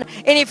 come on,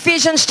 in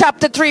Ephesians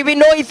chapter 3, we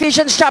know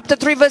Ephesians chapter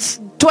 3 verse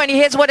 20,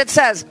 here's what it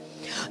says.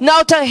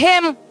 Now to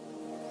him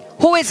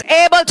who is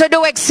able to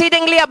do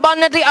exceedingly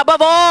abundantly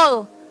above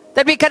all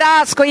that we could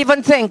ask or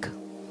even think,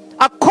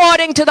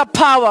 according to the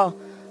power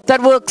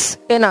that works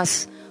in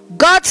us.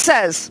 God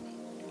says,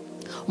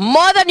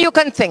 more than you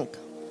can think,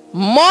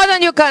 more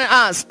than you can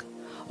ask,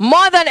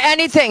 more than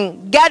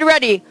anything, get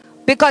ready,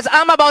 because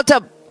I'm about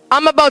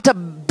to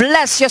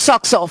bless your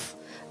socks off.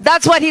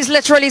 That's what he's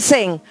literally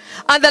saying.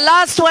 And the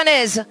last one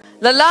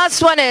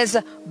is,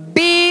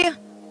 be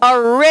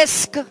a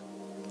risk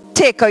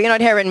taker. You're not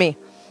hearing me.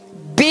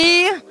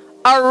 Be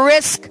a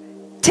risk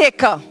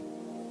taker.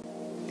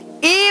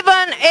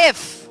 Even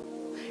if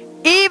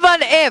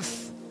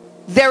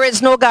there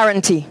is no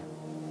guarantee.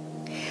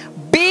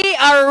 Be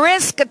a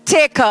risk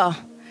taker,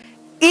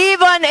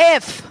 even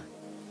if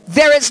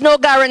there is no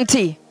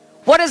guarantee.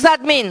 What does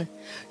that mean?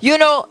 You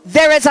know,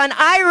 there is an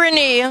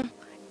irony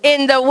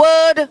in the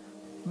word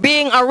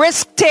being a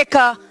risk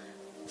taker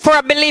for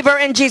a believer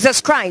in Jesus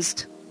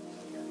Christ.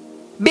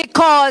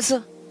 Because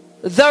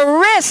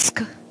the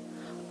risk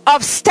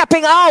of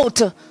stepping out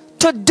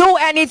to do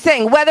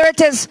anything, whether it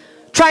is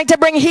trying to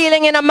bring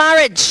healing in a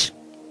marriage.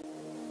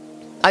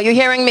 Are you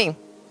hearing me?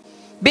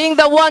 Being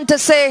the one to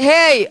say,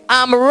 hey,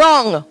 I'm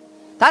wrong.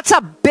 That's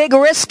a big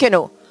risk, you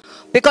know.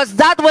 Because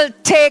that will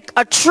take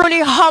a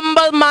truly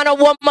humble man or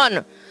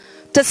woman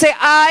to say,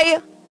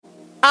 I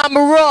am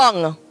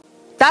wrong.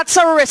 That's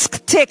a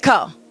risk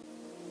taker.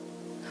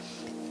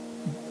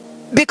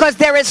 Because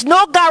there is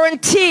no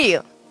guarantee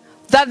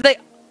that the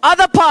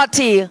other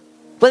party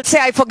will say,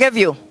 I forgive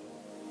you.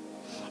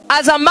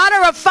 As a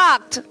matter of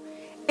fact,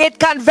 it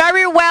can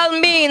very well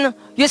mean,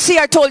 you see,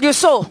 I told you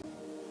so.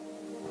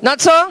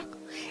 Not so?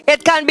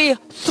 It can be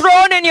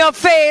thrown in your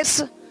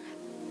face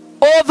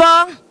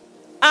over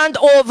and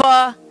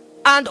over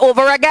and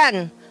over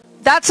again.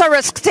 That's a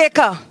risk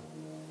taker.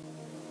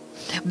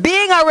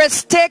 Being a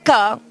risk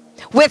taker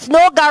with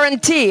no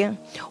guarantee,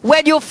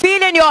 when you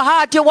feel in your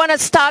heart you want to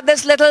start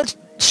this little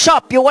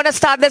shop, you want to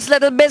start this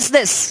little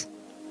business,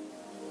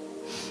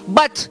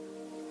 but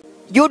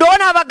you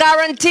don't have a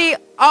guarantee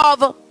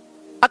of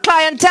a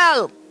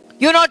clientele,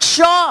 you're not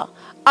sure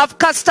of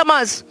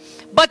customers,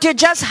 but you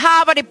just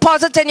have a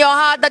deposit in your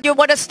heart that you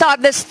want to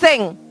start this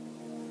thing.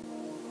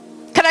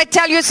 Can I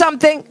tell you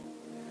something?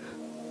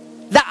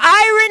 The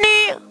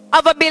irony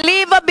of a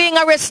believer being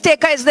a risk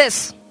taker is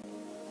this: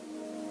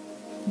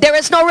 there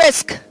is no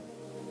risk.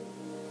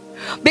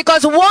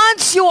 Because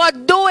once you are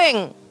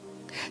doing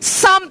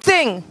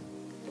something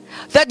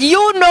that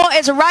you know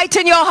is right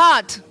in your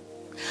heart,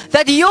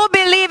 that you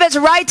believe is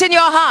right in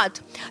your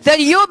heart, that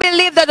you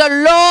believe that the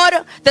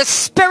Lord, the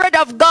Spirit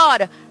of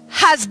God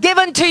has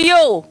given to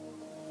you,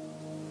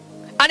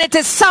 and it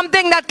is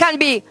something that can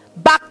be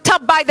backed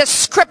up by the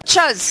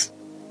scriptures,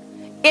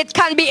 it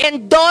can be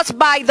endorsed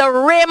by the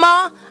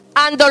Rhema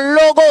and the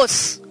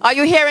Logos. Are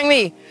you hearing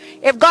me?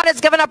 If God has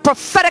given a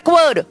prophetic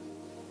word,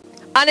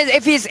 and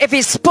if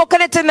he's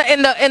spoken it in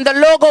the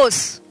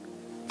Logos,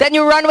 then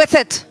you run with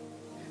it.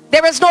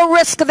 There is no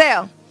risk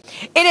there.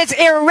 It is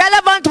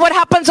irrelevant what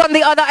happens on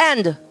the other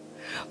end.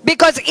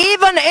 Because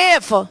even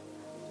if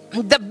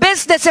the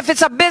business, if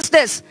it's a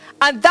business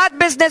and that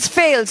business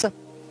fails,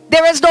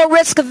 there is no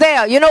risk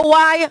there. You know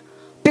why?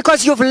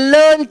 Because you've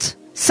learned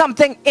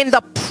something in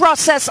the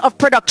process of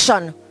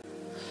production,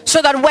 so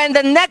that when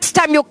the next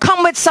time you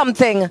come with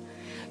something,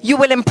 you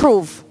will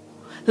improve.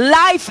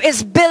 Life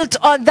is built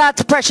on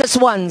that, precious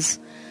ones.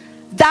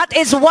 That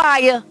is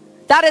why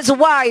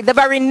the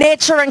very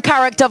nature and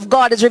character of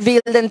God is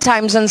revealed in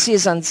times and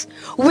seasons.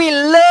 We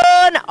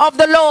learn of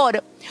the Lord.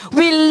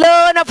 We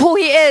learn of who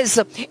he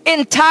is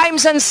in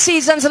times and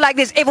seasons like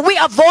this. If we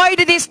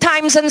avoid these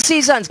times and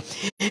seasons,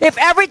 if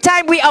every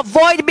time we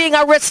avoid being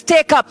a risk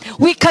taker,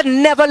 we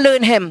can never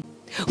learn him.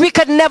 We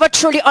could never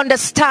truly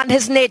understand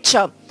his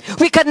nature.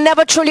 We can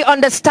never truly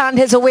understand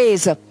his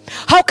ways.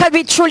 How can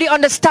we truly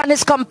understand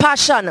his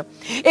compassion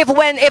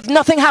if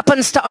nothing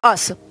happens to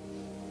us?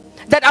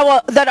 That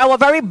our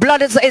very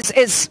blood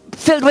is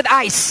filled with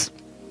ice.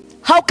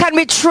 How can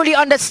we truly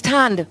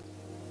understand?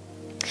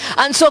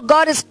 And so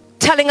God is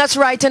telling us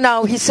right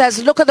now, he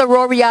says, look at the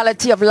raw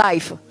reality of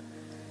life.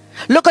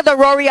 Look at the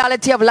raw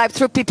reality of life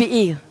through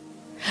PPE.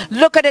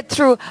 Look at it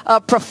through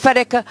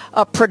prophetic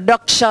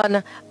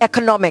production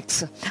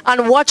economics,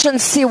 and watch and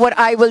see what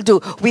I will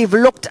do. We've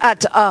looked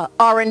at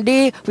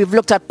R&D, we've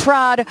looked at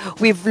PRAD,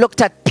 we've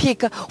looked at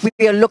peak,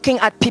 we are looking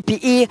at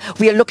PPE,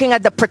 we are looking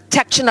at the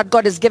protection that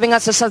God is giving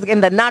us in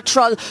the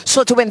natural,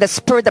 so too in the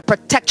spirit, the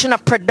protection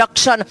of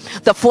production,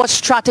 the 4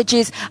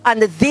 strategies,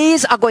 and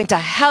these are going to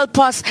help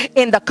us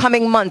in the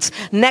coming months.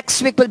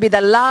 Next week will be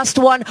the last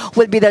one,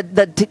 will be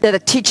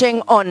the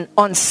teaching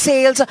on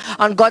sales,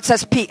 and God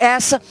says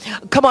PS.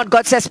 Come on,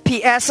 God says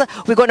PS.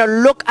 We're going to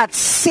look at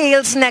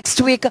sales next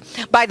week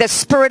by the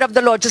Spirit of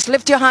the Lord. Just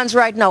lift your hands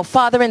right now.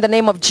 Father, in the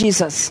name of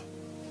Jesus.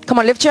 Come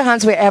on, lift your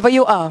hands wherever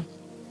you are.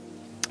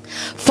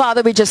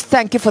 Father, we just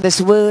thank you for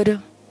this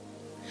word.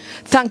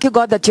 Thank you,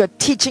 God, that you're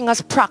teaching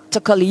us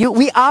practically.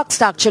 We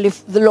asked, actually,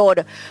 the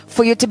Lord,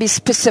 for you to be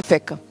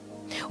specific.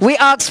 We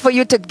asked for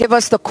you to give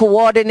us the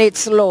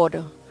coordinates, Lord,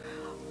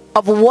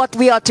 of what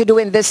we are to do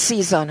in this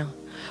season.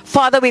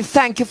 Father, we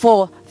thank you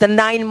for the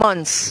 9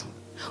 months.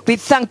 We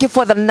thank you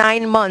for the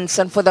 9 months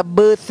and for the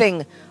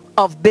birthing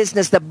of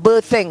business, the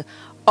birthing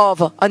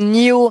of a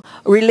new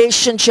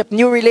relationship,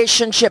 new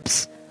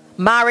relationships,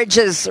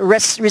 marriages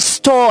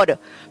restored,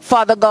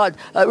 Father God,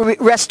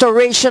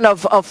 restoration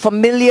of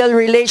familial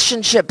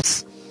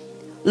relationships.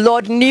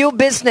 Lord, new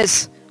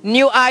business,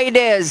 new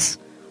ideas.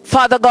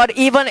 Father God,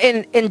 even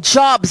in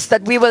jobs,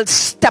 that we will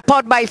step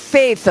out by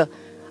faith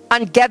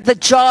and get the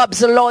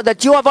jobs, Lord,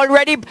 that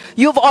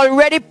you've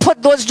already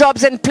put those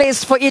jobs in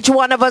place for each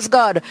one of us,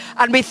 God.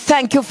 And we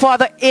thank you,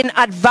 Father, in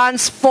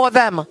advance for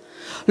them.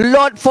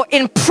 Lord, for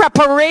in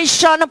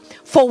preparation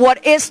for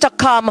what is to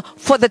come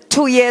for the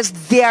 2 years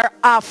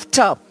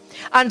thereafter.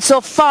 And so,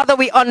 Father,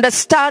 we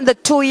understand the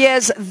 2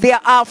 years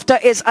thereafter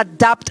is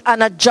adapt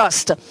and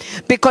adjust.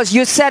 Because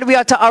you said we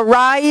are to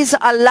arise,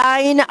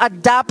 align,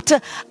 adapt,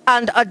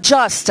 and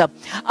adjust.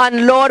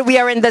 And Lord, we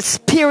are in this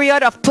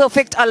period of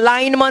perfect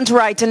alignment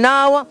right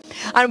now.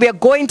 And we are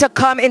going to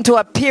come into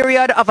a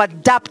period of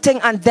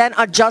adapting and then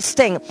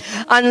adjusting.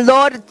 And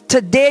Lord,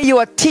 today you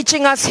are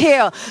teaching us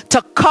here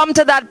to come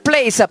to that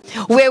place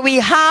where we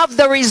have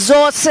the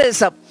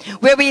resources,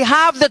 where we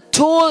have the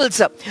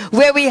tools,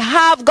 where we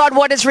have, God,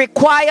 what is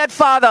required,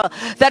 Father,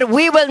 that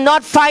we will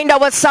not find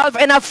ourselves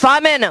in a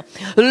famine.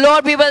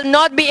 Lord, we will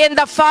not be in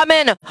the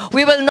famine.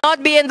 We will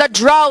not be in the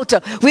drought.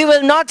 We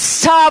will not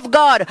starve,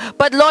 God,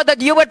 but Lord,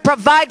 that you would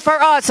provide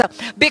for us,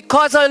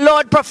 because, oh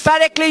Lord,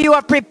 prophetically you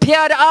have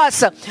prepared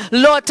us,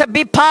 Lord, to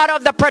be part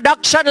of the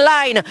production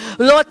line.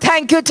 Lord,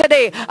 thank you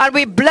today, and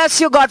we bless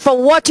you, God, for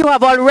what you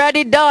have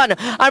already done,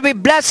 and we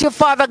bless you,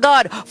 Father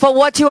God, for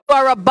what you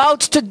are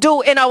about to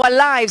do in our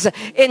lives.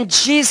 In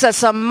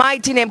Jesus'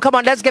 mighty name. Come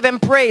on, let's give him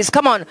praise.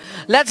 Come on,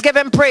 let's give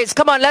him praise.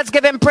 Come on, let's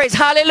give him praise.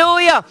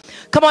 Hallelujah.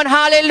 Come on,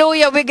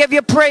 hallelujah. We give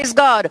you praise,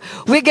 God.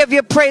 We give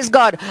you praise,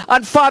 God.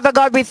 And Father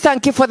God, we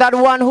thank you for that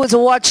one who's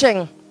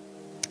watching.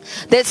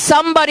 There's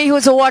somebody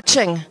who's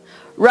watching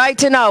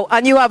right now,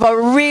 and you have a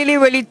really,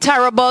 really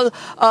terrible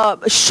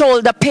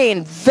shoulder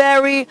pain.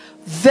 Very,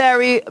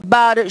 very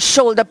bad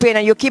shoulder pain,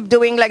 and you keep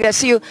doing like this.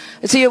 So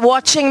you're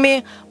watching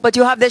me, but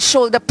you have this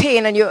shoulder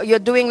pain, and you're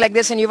doing like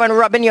this, and you're even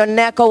rubbing your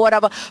neck or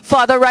whatever.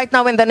 Father, right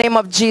now in the name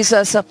of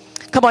Jesus,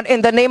 come on,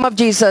 in the name of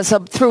Jesus,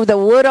 through the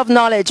word of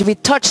knowledge, we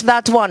touch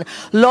that one.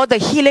 Lord, the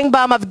healing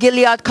balm of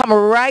Gilead come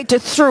right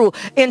through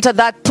into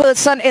that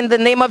person in the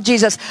name of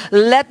Jesus.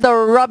 Let the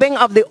rubbing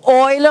of the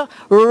oil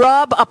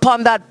rub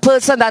upon that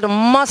person, that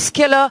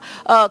muscular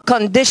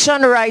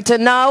condition right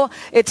now.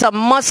 It's a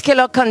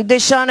muscular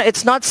condition.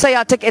 It's not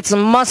sciatic, it's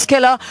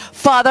muscular.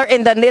 Father,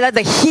 in the name, let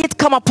the heat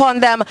come upon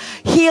them.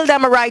 Heal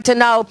them right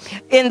now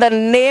in the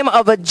name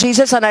of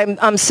Jesus. And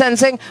I'm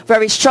sensing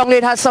very strongly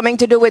it has something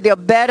to do with your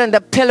bed and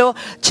the pillow.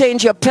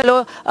 Change your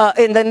pillow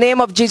in the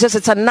name of Jesus.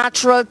 It's a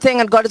natural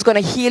thing, and God is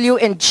going to heal you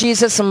in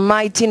Jesus'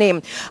 mighty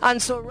name.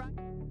 And so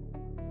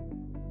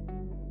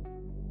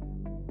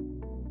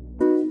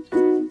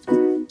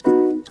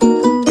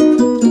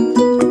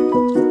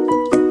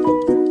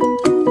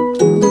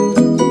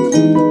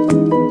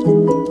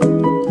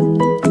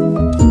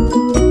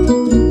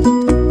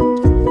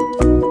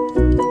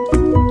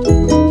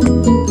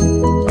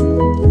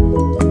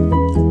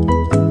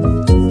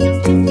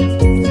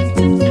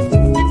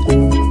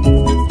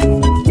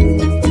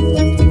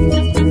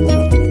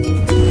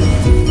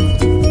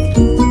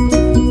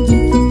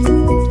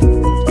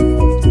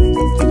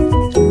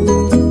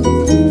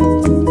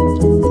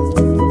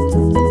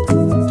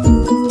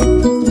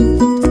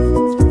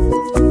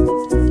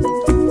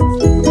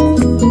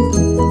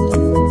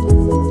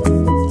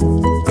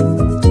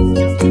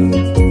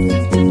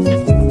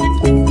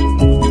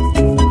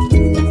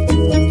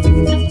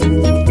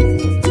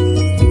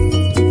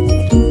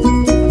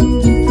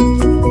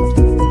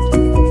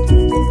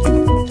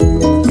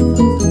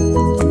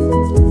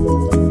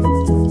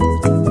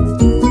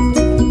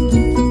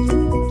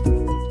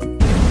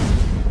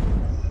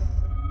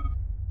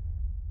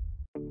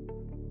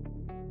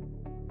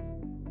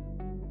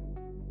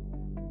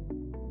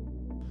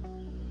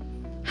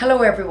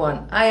hello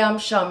everyone, I am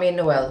Charmaine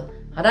Noel,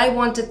 and I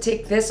want to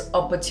take this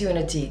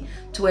opportunity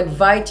to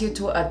invite you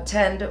to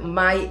attend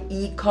my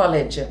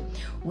e-college.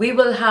 We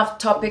will have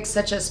topics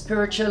such as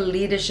spiritual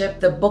leadership,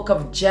 the book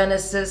of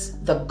Genesis,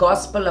 the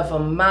gospel of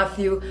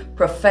Matthew,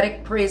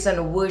 prophetic praise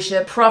and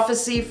worship,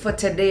 prophecy for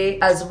today,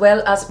 as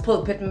well as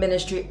pulpit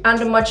ministry,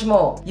 and much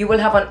more. You will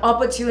have an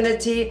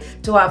opportunity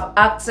to have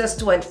access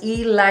to an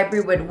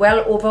e-library with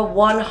well over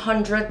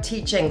 100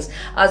 teachings,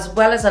 as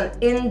well as an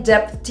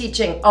in-depth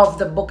teaching of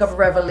the book of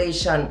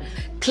Revelation.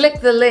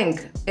 Click the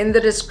link in the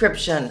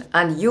description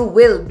and you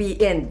will be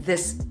in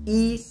this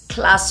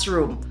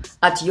e-classroom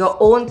at your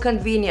own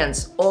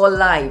convenience or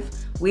live.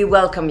 We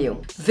welcome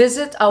you.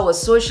 Visit our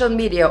social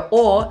media,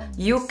 or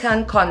you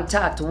can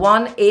contact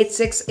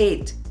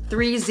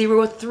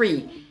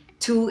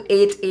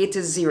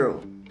 1-868-303-2880.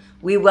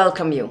 We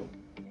welcome you.